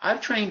guide?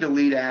 I've trained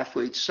elite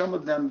athletes, some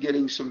of them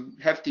getting some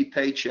hefty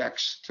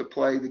paychecks to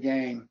play the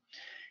game,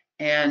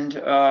 and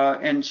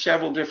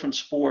several different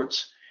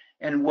sports.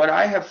 And what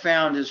I have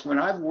found is when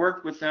I've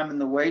worked with them in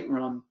the weight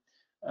room,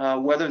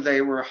 whether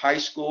they were high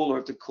school or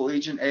at the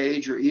collegiate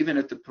age or even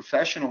at the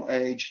professional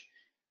age,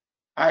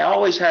 I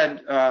always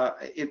had,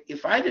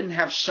 if I didn't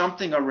have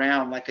something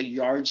around like a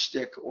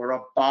yardstick or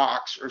a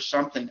box or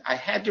something, I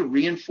had to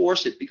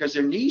reinforce it because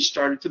their knees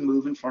started to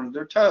move in front of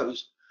their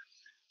toes.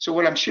 So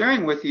what I'm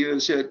sharing with you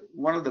is that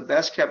one of the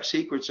best kept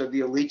secrets of the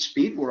elite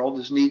speed world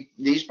is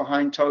knees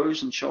behind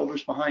toes and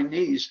shoulders behind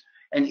knees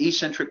and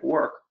eccentric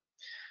work.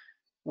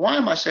 Why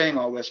am I saying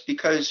all this?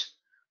 Because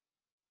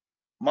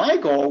my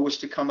goal was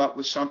to come up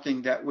with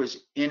something that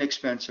was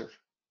inexpensive.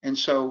 And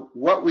so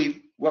what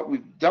we've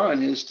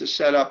done is to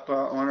set up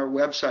on our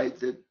website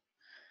that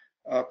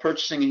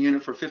purchasing a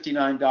unit for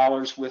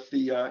 $59 with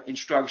the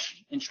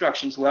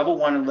instructions level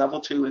 1 and level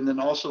 2, and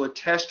then also a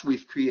test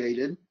we've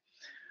created.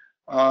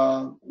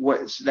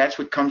 That's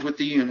what comes with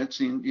the units,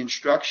 the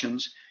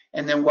instructions.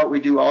 And then what we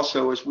do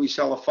also is we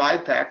sell a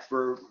 5-pack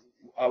for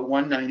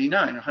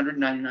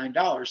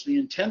 $199. The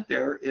intent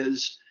there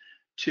is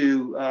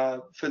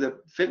to for the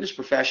fitness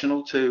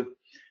professional to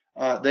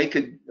they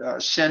could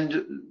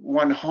send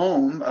one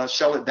home,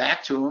 sell it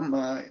back to them.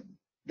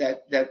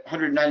 That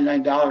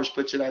 $199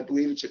 puts it, I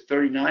believe it's at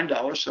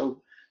 $39.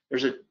 So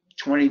there's a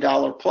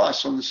 $20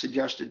 plus on the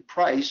suggested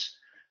price.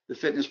 The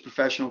fitness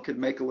professional could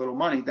make a little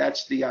money.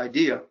 That's the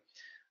idea.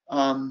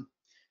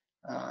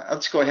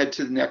 Let's go ahead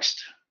to the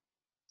next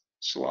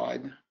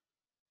slide.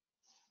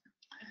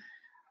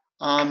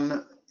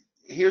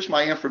 Here's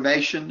my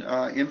information,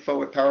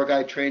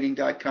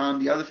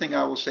 info@powerguidetraining.com. The other thing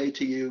I will say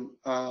to you,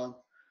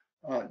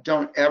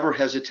 don't ever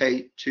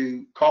hesitate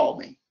to call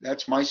me.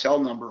 That's my cell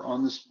number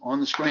on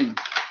the screen.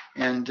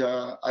 And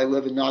I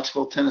live in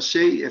Knoxville,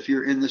 Tennessee. If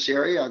you're in this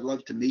area, I'd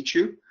love to meet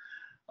you.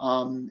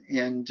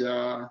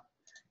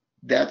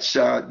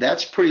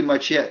 that's pretty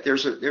much it.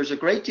 There's a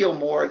great deal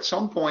more. At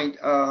some point,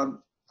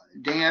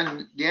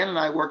 Dan and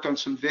I worked on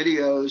some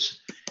videos,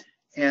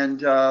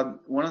 and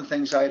one of the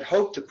things I had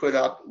hoped to put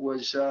up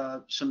was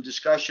some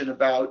discussion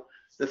about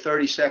the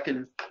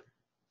 30-second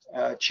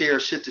chair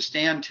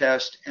sit-to-stand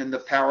test and the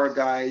Power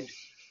Guide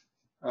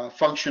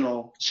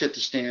functional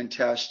sit-to-stand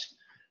test.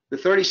 The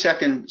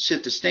 30-second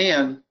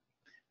sit-to-stand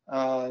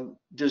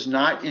does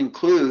not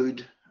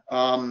include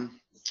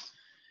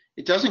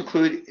it does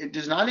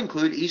not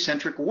include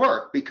eccentric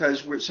work,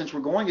 because since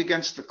we're going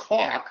against the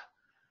clock,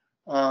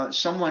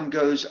 someone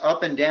goes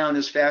up and down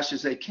as fast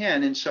as they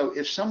can, and so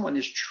if someone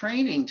is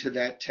training to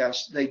that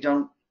test, they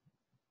don't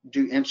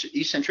do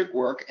eccentric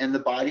work, and the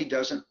body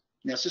doesn't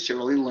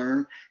necessarily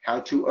learn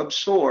how to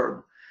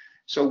absorb.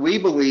 So we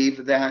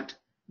believe that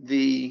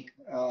the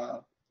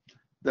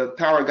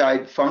Power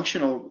Guide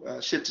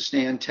functional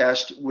sit-to-stand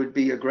test would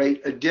be a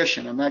great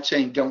addition. I'm not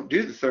saying don't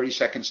do the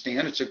 30-second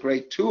stand. It's a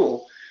great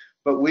tool,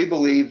 but we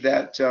believe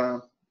that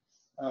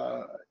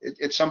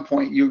at some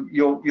point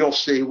you'll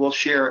see. We'll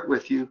share it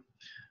with you.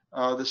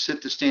 The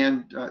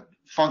sit-to-stand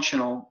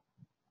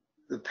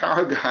the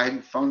Power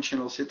Guide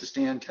functional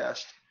sit-to-stand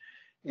test,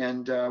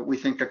 and we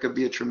think that could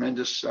be a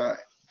tremendous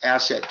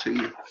asset to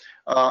you.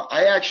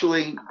 I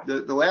actually,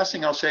 the last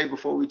thing I'll say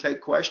before we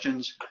take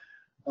questions.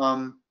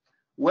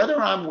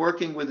 Whether I'm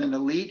working with an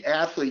elite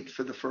athlete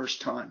for the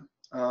first time,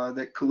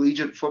 that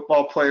collegiate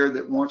football player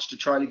that wants to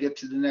try to get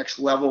to the next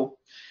level,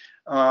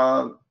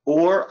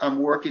 or I'm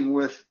working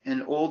with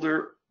an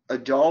older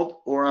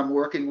adult, or I'm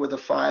working with a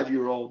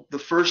 5-year-old, the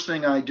first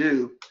thing I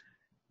do,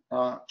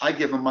 I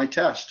give them my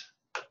test.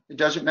 It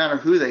doesn't matter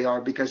who they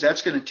are, because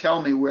that's going to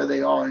tell me where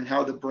they are and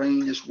how the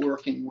brain is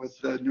working with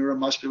the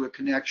neuromuscular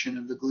connection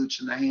of the glutes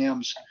and the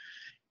hams.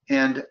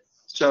 And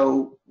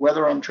so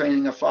whether I'm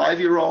training a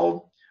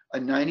 5-year-old, a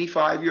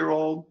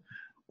 95-year-old,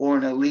 or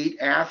an elite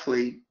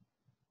athlete,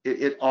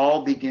 it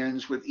all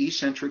begins with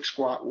eccentric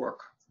squat work.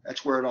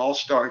 That's where it all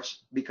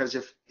starts, because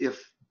if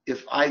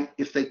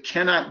they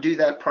cannot do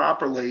that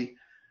properly,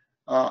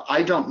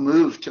 I don't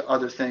move to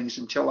other things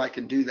until I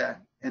can do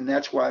that. And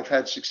that's why I've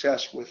had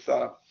success with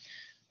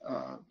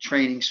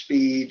training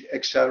speed,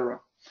 etc.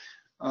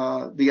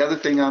 The other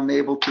thing I'm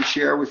able to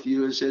share with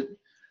you is that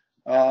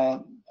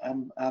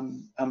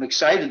I'm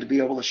excited to be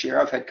able to share.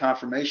 I've had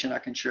confirmation I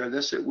can share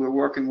this. That we're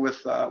working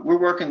with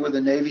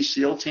a Navy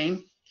SEAL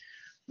team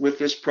with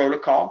this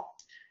protocol,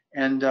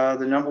 and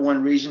the number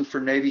one reason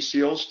for Navy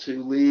SEALs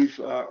to leave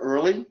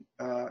early,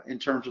 in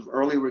terms of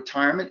early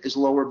retirement, is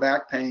lower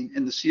back pain.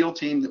 And the SEAL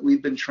team that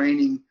we've been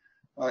training,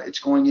 it's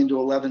going into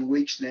 11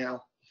 weeks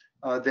now.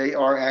 They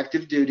are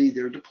active duty,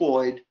 they're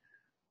deployed,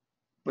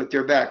 but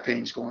their back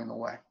pain's going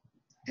away.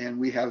 And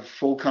we have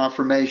full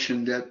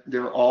confirmation that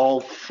they're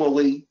all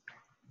fully,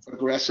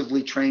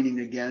 aggressively training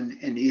again,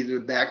 and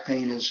either back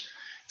pain is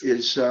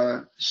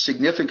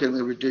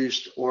significantly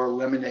reduced or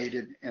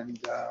eliminated. And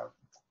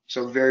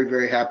so very,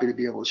 very happy to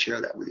be able to share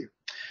that with you.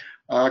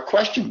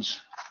 Questions?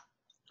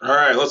 All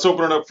right, let's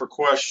open it up for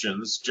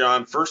questions.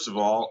 John, first of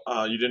all,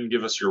 you didn't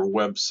give us your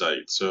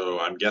website, so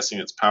I'm guessing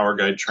it's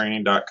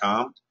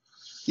powerguidetraining.com?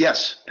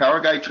 Yes,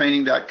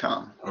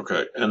 powerguidetraining.com.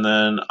 Okay, and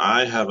then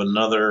I have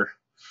another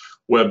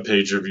web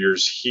page of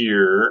yours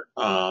here,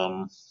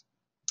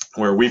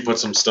 where we put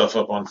some stuff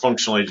up on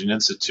Functional Aging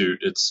Institute.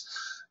 It's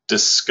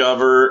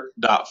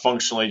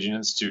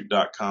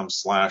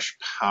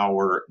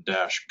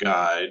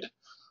discover.functionalaginginstitute.com/power-guide,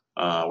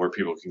 where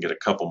people can get a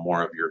couple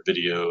more of your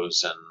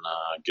videos and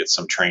get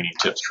some training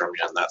tips from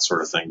you and that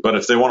sort of thing. But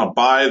if they want to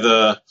buy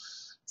the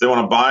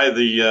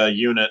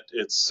unit,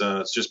 it's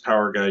just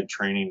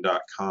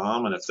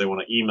powerguidetraining.com. And if they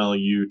want to email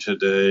you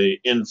today,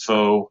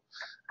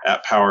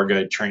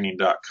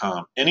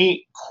 info@powerguidetraining.com.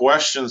 Any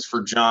questions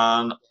for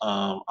John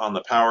on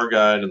the Power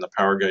Guide and the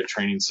Power Guide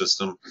training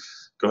system?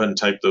 Go ahead and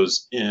type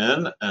those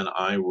in, and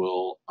I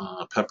will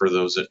pepper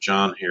those at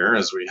John here,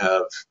 as we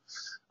have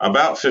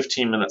about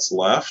 15 minutes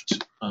left.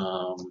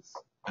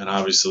 And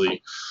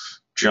obviously,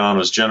 John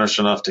was generous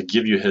enough to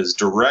give you his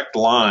direct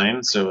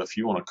line, so if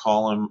you want to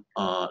call him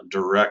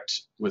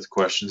direct with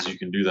questions, you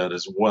can do that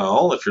as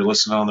well. If you're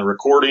listening on the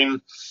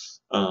recording,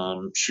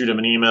 shoot him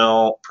an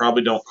email.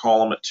 Probably don't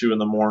call him at 2 in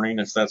the morning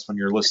if that's when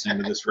you're listening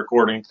to this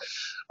recording.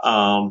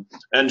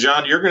 And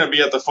John, you're going to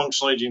be at the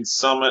Functional Aging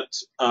Summit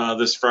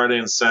this Friday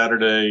and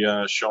Saturday,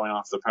 showing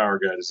off the Power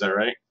Guide. Is that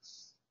right?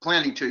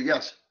 Planning to,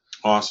 yes.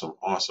 Awesome,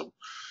 awesome.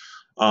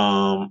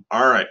 All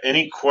right.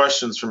 Any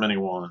questions from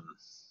anyone?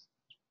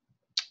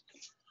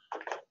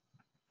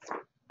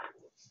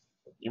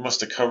 You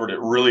must have covered it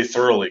really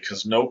thoroughly,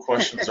 because no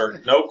questions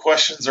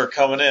are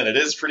coming in. It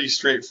is pretty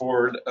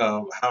straightforward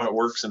how it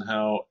works and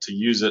how to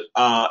use it.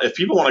 If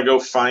people want to go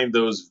find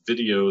those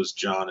videos,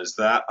 John, is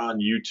that on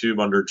YouTube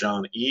under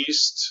John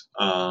East?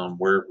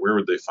 Where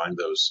would they find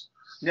those?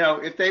 No,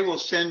 if they will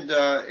send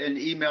an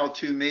email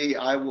to me,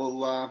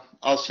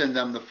 I'll send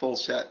them the full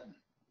set.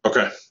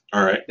 Okay,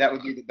 all right. That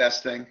would be the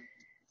best thing.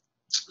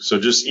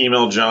 So just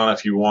email John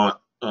if you want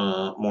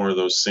more of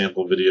those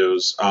sample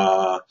videos.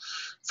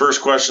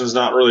 First question is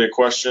not really a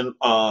question.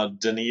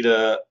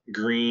 Danita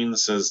Green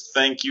says,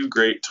 "Thank you,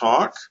 great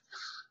talk."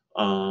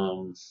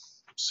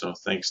 So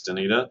thanks,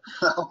 Danita.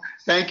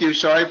 Thank you.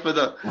 Sorry for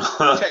the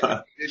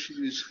technical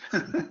issues.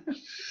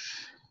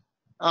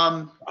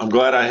 I'm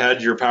glad I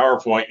had your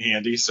PowerPoint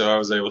handy, so I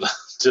was able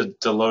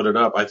to load it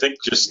up. I think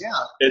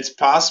it's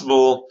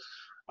possible.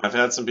 I've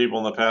had some people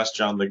in the past,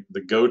 John,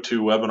 the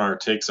GoToWebinar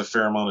takes a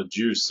fair amount of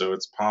juice, so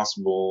it's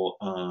possible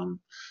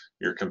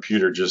your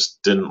computer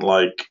just didn't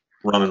like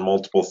running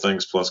multiple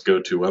things plus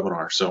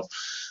GoToWebinar. So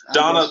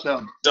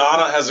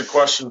Donna has a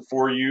question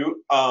for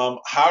you.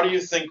 How do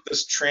you think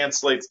this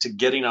translates to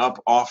getting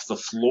up off the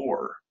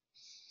floor?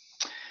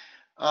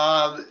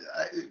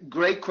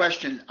 Great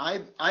question.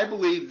 I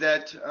believe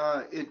that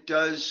it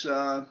does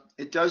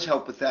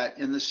help with that,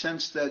 in the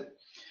sense that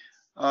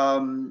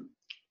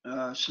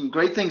some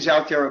great things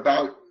out there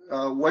about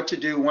what to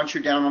do once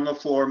you're down on the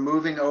floor,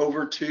 moving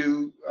over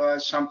to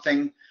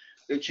something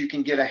that you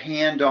can get a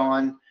hand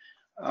on.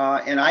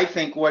 And I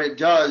think what it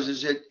does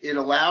is it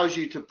allows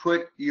you to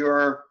put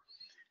your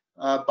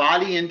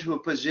body into a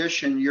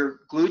position. Your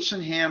glutes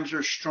and hams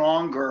are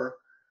stronger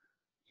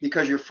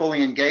because you're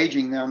fully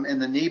engaging them,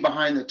 and the knee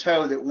behind the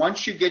toe, that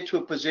once you get to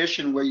a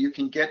position where you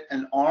can get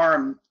an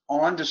arm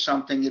onto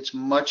something, it's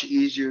much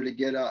easier to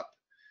get up.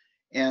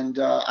 And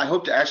I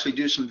hope to actually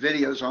do some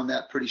videos on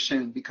that pretty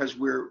soon, because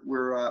we're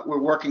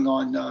working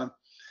on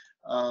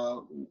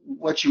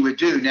what you would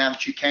do now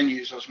that you can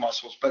use those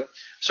muscles. But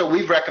so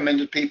we've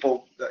recommended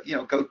people,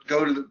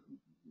 go to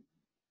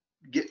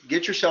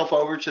get yourself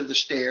over to the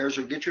stairs,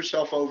 or get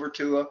yourself over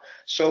to a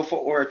sofa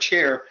or a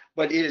chair.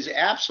 But it is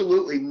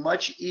absolutely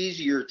much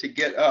easier to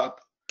get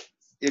up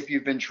if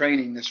you've been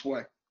training this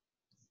way.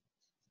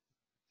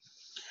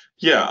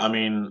 Yeah, I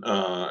mean,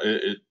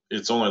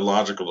 it's only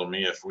logical to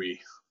me, if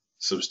we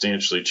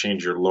substantially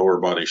change your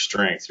lower body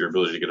strength, your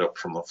ability to get up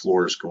from the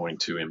floor is going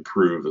to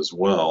improve as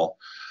well.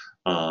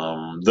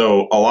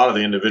 Though a lot of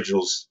the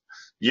individuals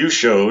you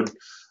showed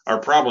are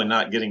probably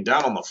not getting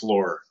down on the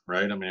floor,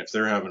 right? I mean, if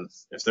they're having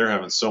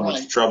so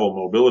much trouble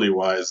mobility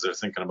wise, they're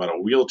thinking about a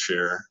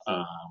wheelchair.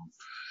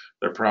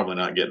 They're probably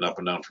not getting up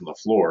and down from the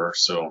floor.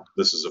 So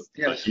this is a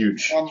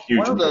huge move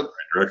in the right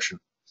direction.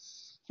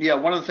 Yeah,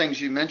 one of the things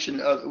you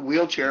mentioned,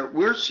 wheelchair,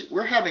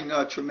 we're having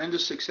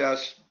tremendous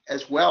success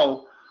as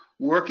well,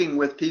 working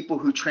with people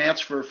who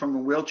transfer from a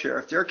wheelchair.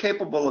 If they're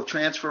capable of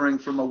transferring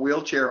from a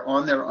wheelchair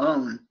on their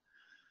own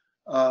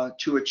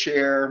to a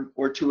chair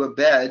or to a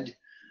bed,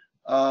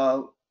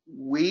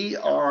 we're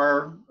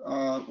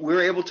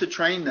able to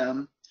train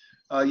them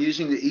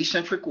using the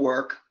eccentric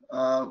work.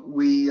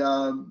 We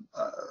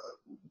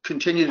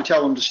continue to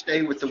tell them to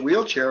stay with the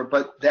wheelchair,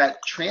 but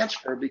that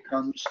transfer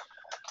becomes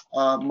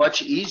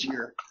much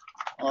easier.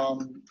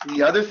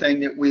 The other thing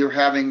that we are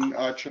having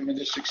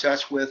tremendous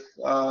success with,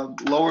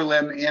 lower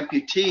limb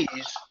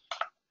amputees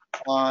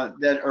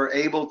that are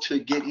able to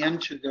get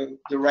into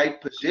the right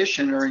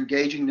position, or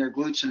engaging their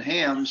glutes and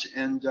hams,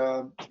 and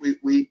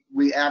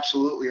we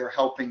absolutely are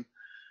helping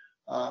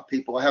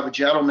people. I have a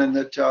gentleman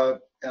that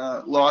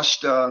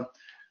lost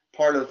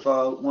part of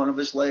one of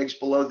his legs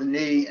below the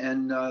knee,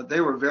 and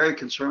they were very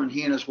concerned,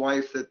 he and his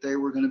wife, that they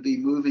were going to be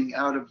moving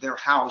out of their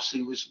house.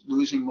 He was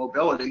losing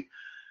mobility.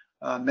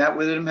 Met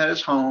with him at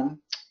his home,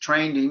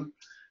 trained him,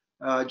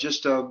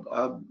 just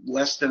a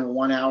less than a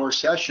 1 hour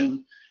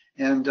session,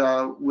 and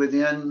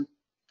within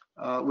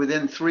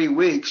 3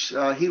 weeks,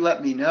 he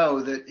let me know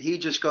that he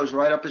just goes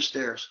right up his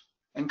stairs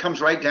and comes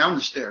right down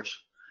the stairs.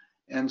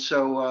 And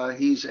so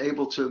he's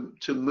able to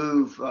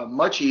move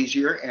much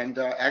easier. And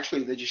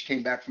actually, they just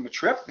came back from a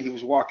trip. He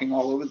was walking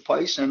all over the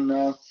place.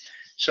 And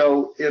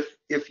so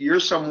if you're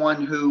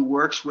someone who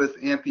works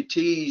with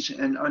amputees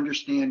and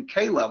understand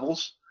K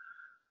levels,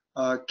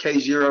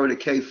 K0 to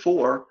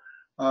K4,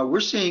 we're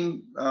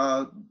seeing,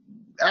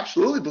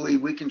 absolutely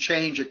believe we can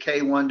change a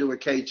K1 to a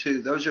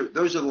K2. Those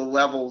are the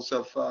levels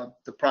of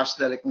the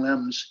prosthetic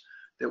limbs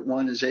that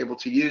one is able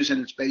to use,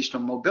 and it's based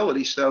on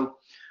mobility. So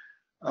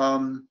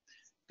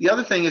the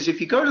other thing is,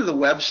 if you go to the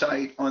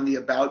website, on the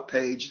About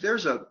page,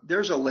 there's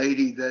a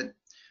lady that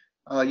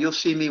you'll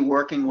see me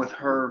working with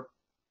her,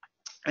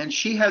 and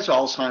she has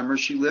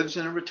Alzheimer's. She lives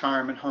in a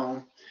retirement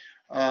home.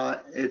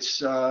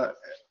 It's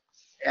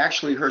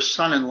actually her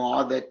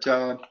son-in-law that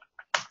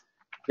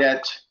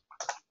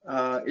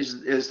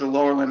is the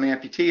lower limb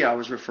amputee I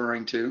was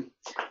referring to,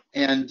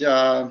 and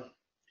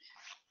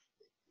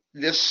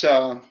this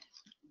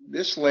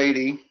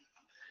lady,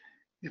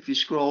 if you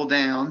scroll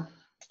down,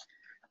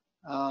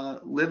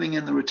 living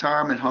in the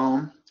retirement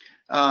home,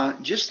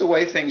 just the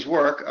way things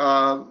work.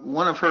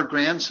 One of her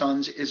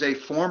grandsons is a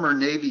former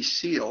Navy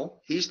SEAL.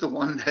 He's the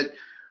one that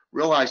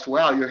realized,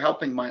 wow, you're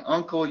helping my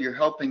uncle, you're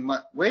helping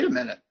my, wait a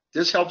minute,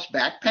 this helps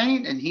back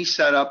pain? And he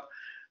set up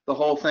the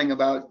whole thing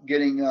about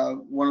getting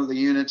one of the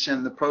units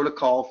and the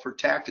protocol for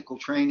tactical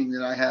training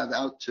that I have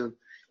out to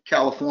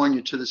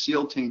California to the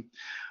SEAL team.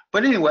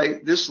 But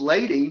anyway, this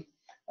lady,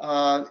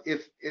 Dan,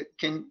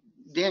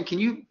 can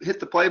you hit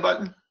the play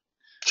button?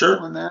 Sure.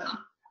 On that?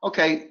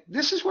 Okay,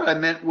 this is what I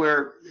meant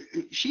where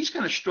she's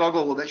going to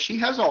struggle with it. She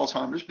has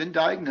Alzheimer's, been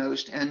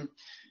diagnosed, and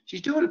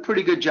she's doing a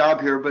pretty good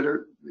job here, but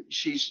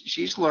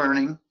she's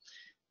learning.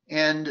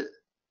 And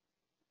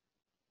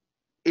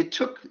it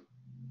took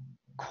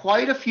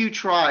quite a few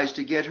tries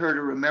to get her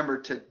to remember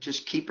to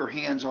just keep her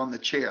hands on the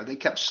chair. They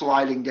kept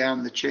sliding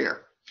down the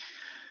chair.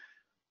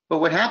 But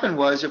what happened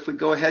was, if we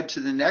go ahead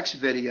to the next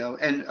video,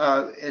 and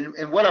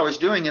what I was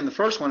doing in the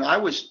first one,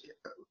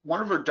 one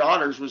of her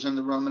daughters was in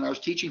the room, and I was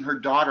teaching her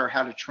daughter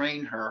how to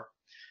train her.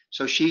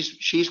 So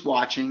she's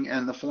watching,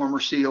 and the former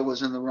SEAL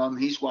was in the room,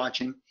 he's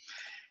watching.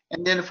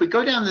 And then if we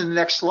go down to the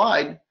next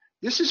slide,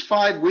 this is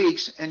 5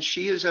 weeks, and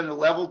she is at a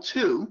level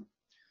 2,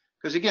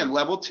 because again,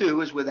 level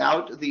 2 is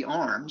without the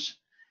arms.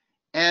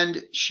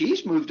 And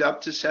she's moved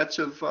up to sets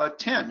of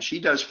 10. She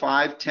does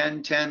 5,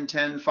 10, 10,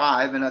 10,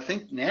 5, and I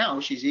think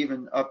now she's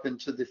even up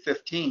into the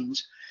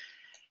 15s.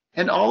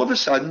 And all of a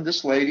sudden,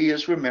 this lady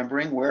is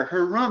remembering where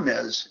her room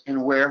is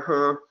and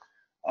where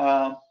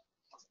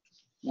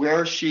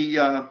she,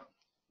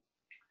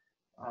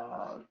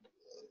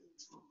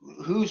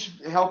 who's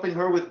helping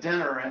her with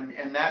dinner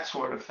and that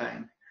sort of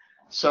thing.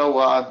 So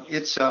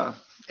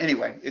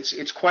anyway,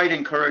 it's quite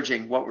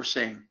encouraging what we're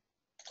seeing.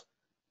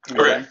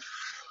 Okay.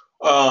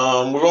 We've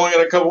only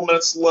got a couple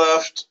minutes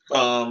left,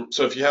 so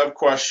if you have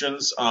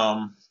questions,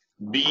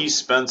 B.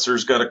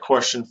 Spencer's got a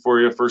question for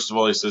you. First of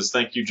all, he says,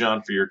 thank you,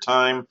 John, for your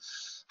time.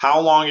 How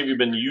long have you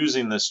been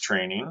using this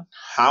training?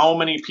 How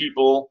many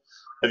people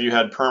have you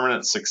had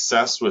permanent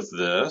success with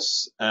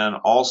this? And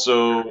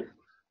also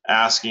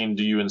asking,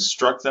 do you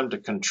instruct them to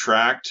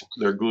contract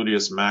their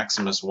gluteus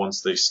maximus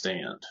once they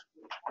stand?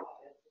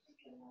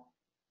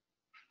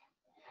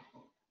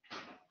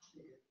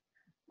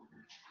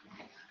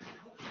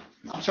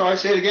 I'm sorry,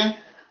 say it again.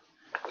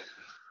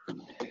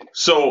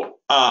 So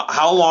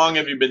how long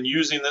have you been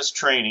using this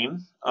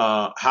training?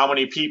 How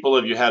many people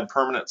have you had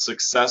permanent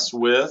success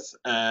with?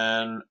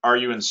 And are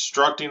you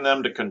instructing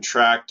them to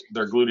contract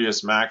their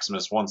gluteus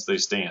maximus once they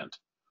stand?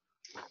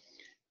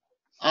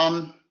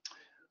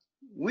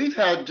 We've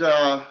had,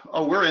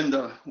 we're in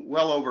the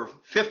well over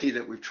 50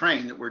 that we've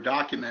trained that we're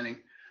documenting.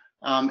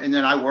 And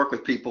then I work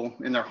with people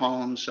in their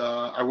homes.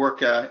 I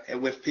work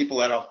with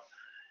people at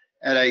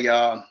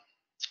a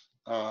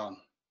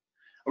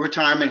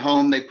retirement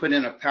home. They put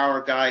in a Power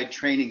Guide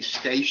training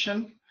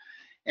station.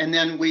 And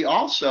then we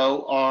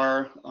also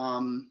are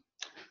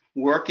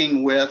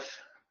working with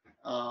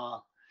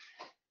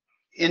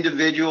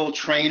individual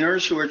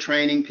trainers who are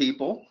training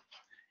people.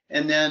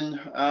 And then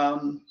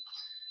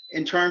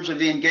in terms of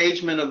the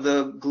engagement of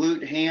the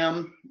glute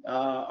ham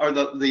or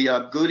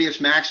the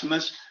gluteus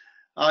maximus,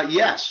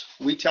 yes,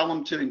 we tell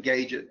them to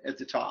engage it at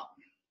the top,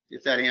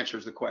 if that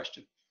answers the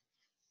question.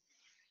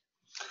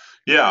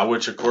 Yeah,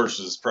 which of course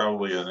is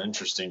probably an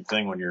interesting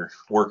thing when you're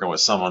working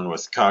with someone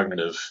with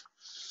cognitive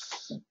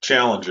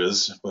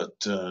challenges.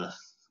 But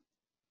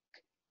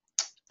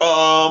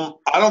I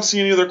don't see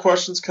any other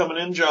questions coming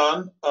in,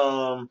 John.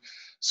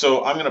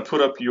 So I'm going to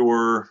put up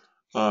your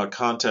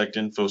contact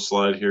info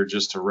slide here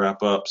just to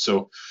wrap up.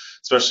 So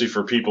especially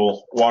for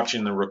people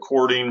watching the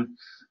recording,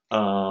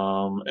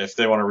 if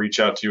they want to reach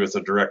out to you with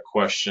a direct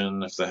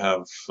question, if they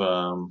have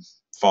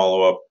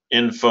follow-up,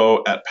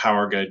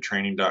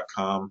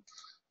 info@powerguidetraining.com.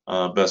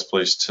 Best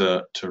place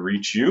to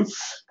reach you.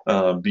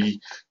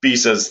 B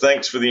says,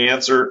 thanks for the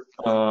answer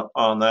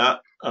on that.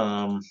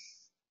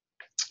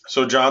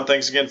 So John,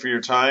 thanks again for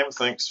your time.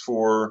 Thanks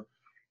for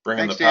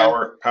bringing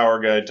the Power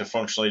Guide to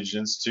Functional Age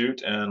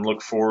Institute, and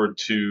look forward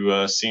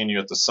to seeing you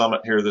at the summit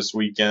here this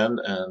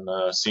weekend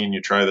and seeing you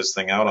try this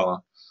thing out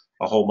on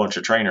a whole bunch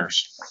of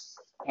trainers.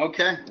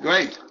 Okay,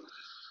 great.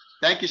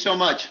 Thank you so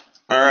much.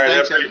 All right,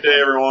 have a great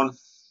day, everyone.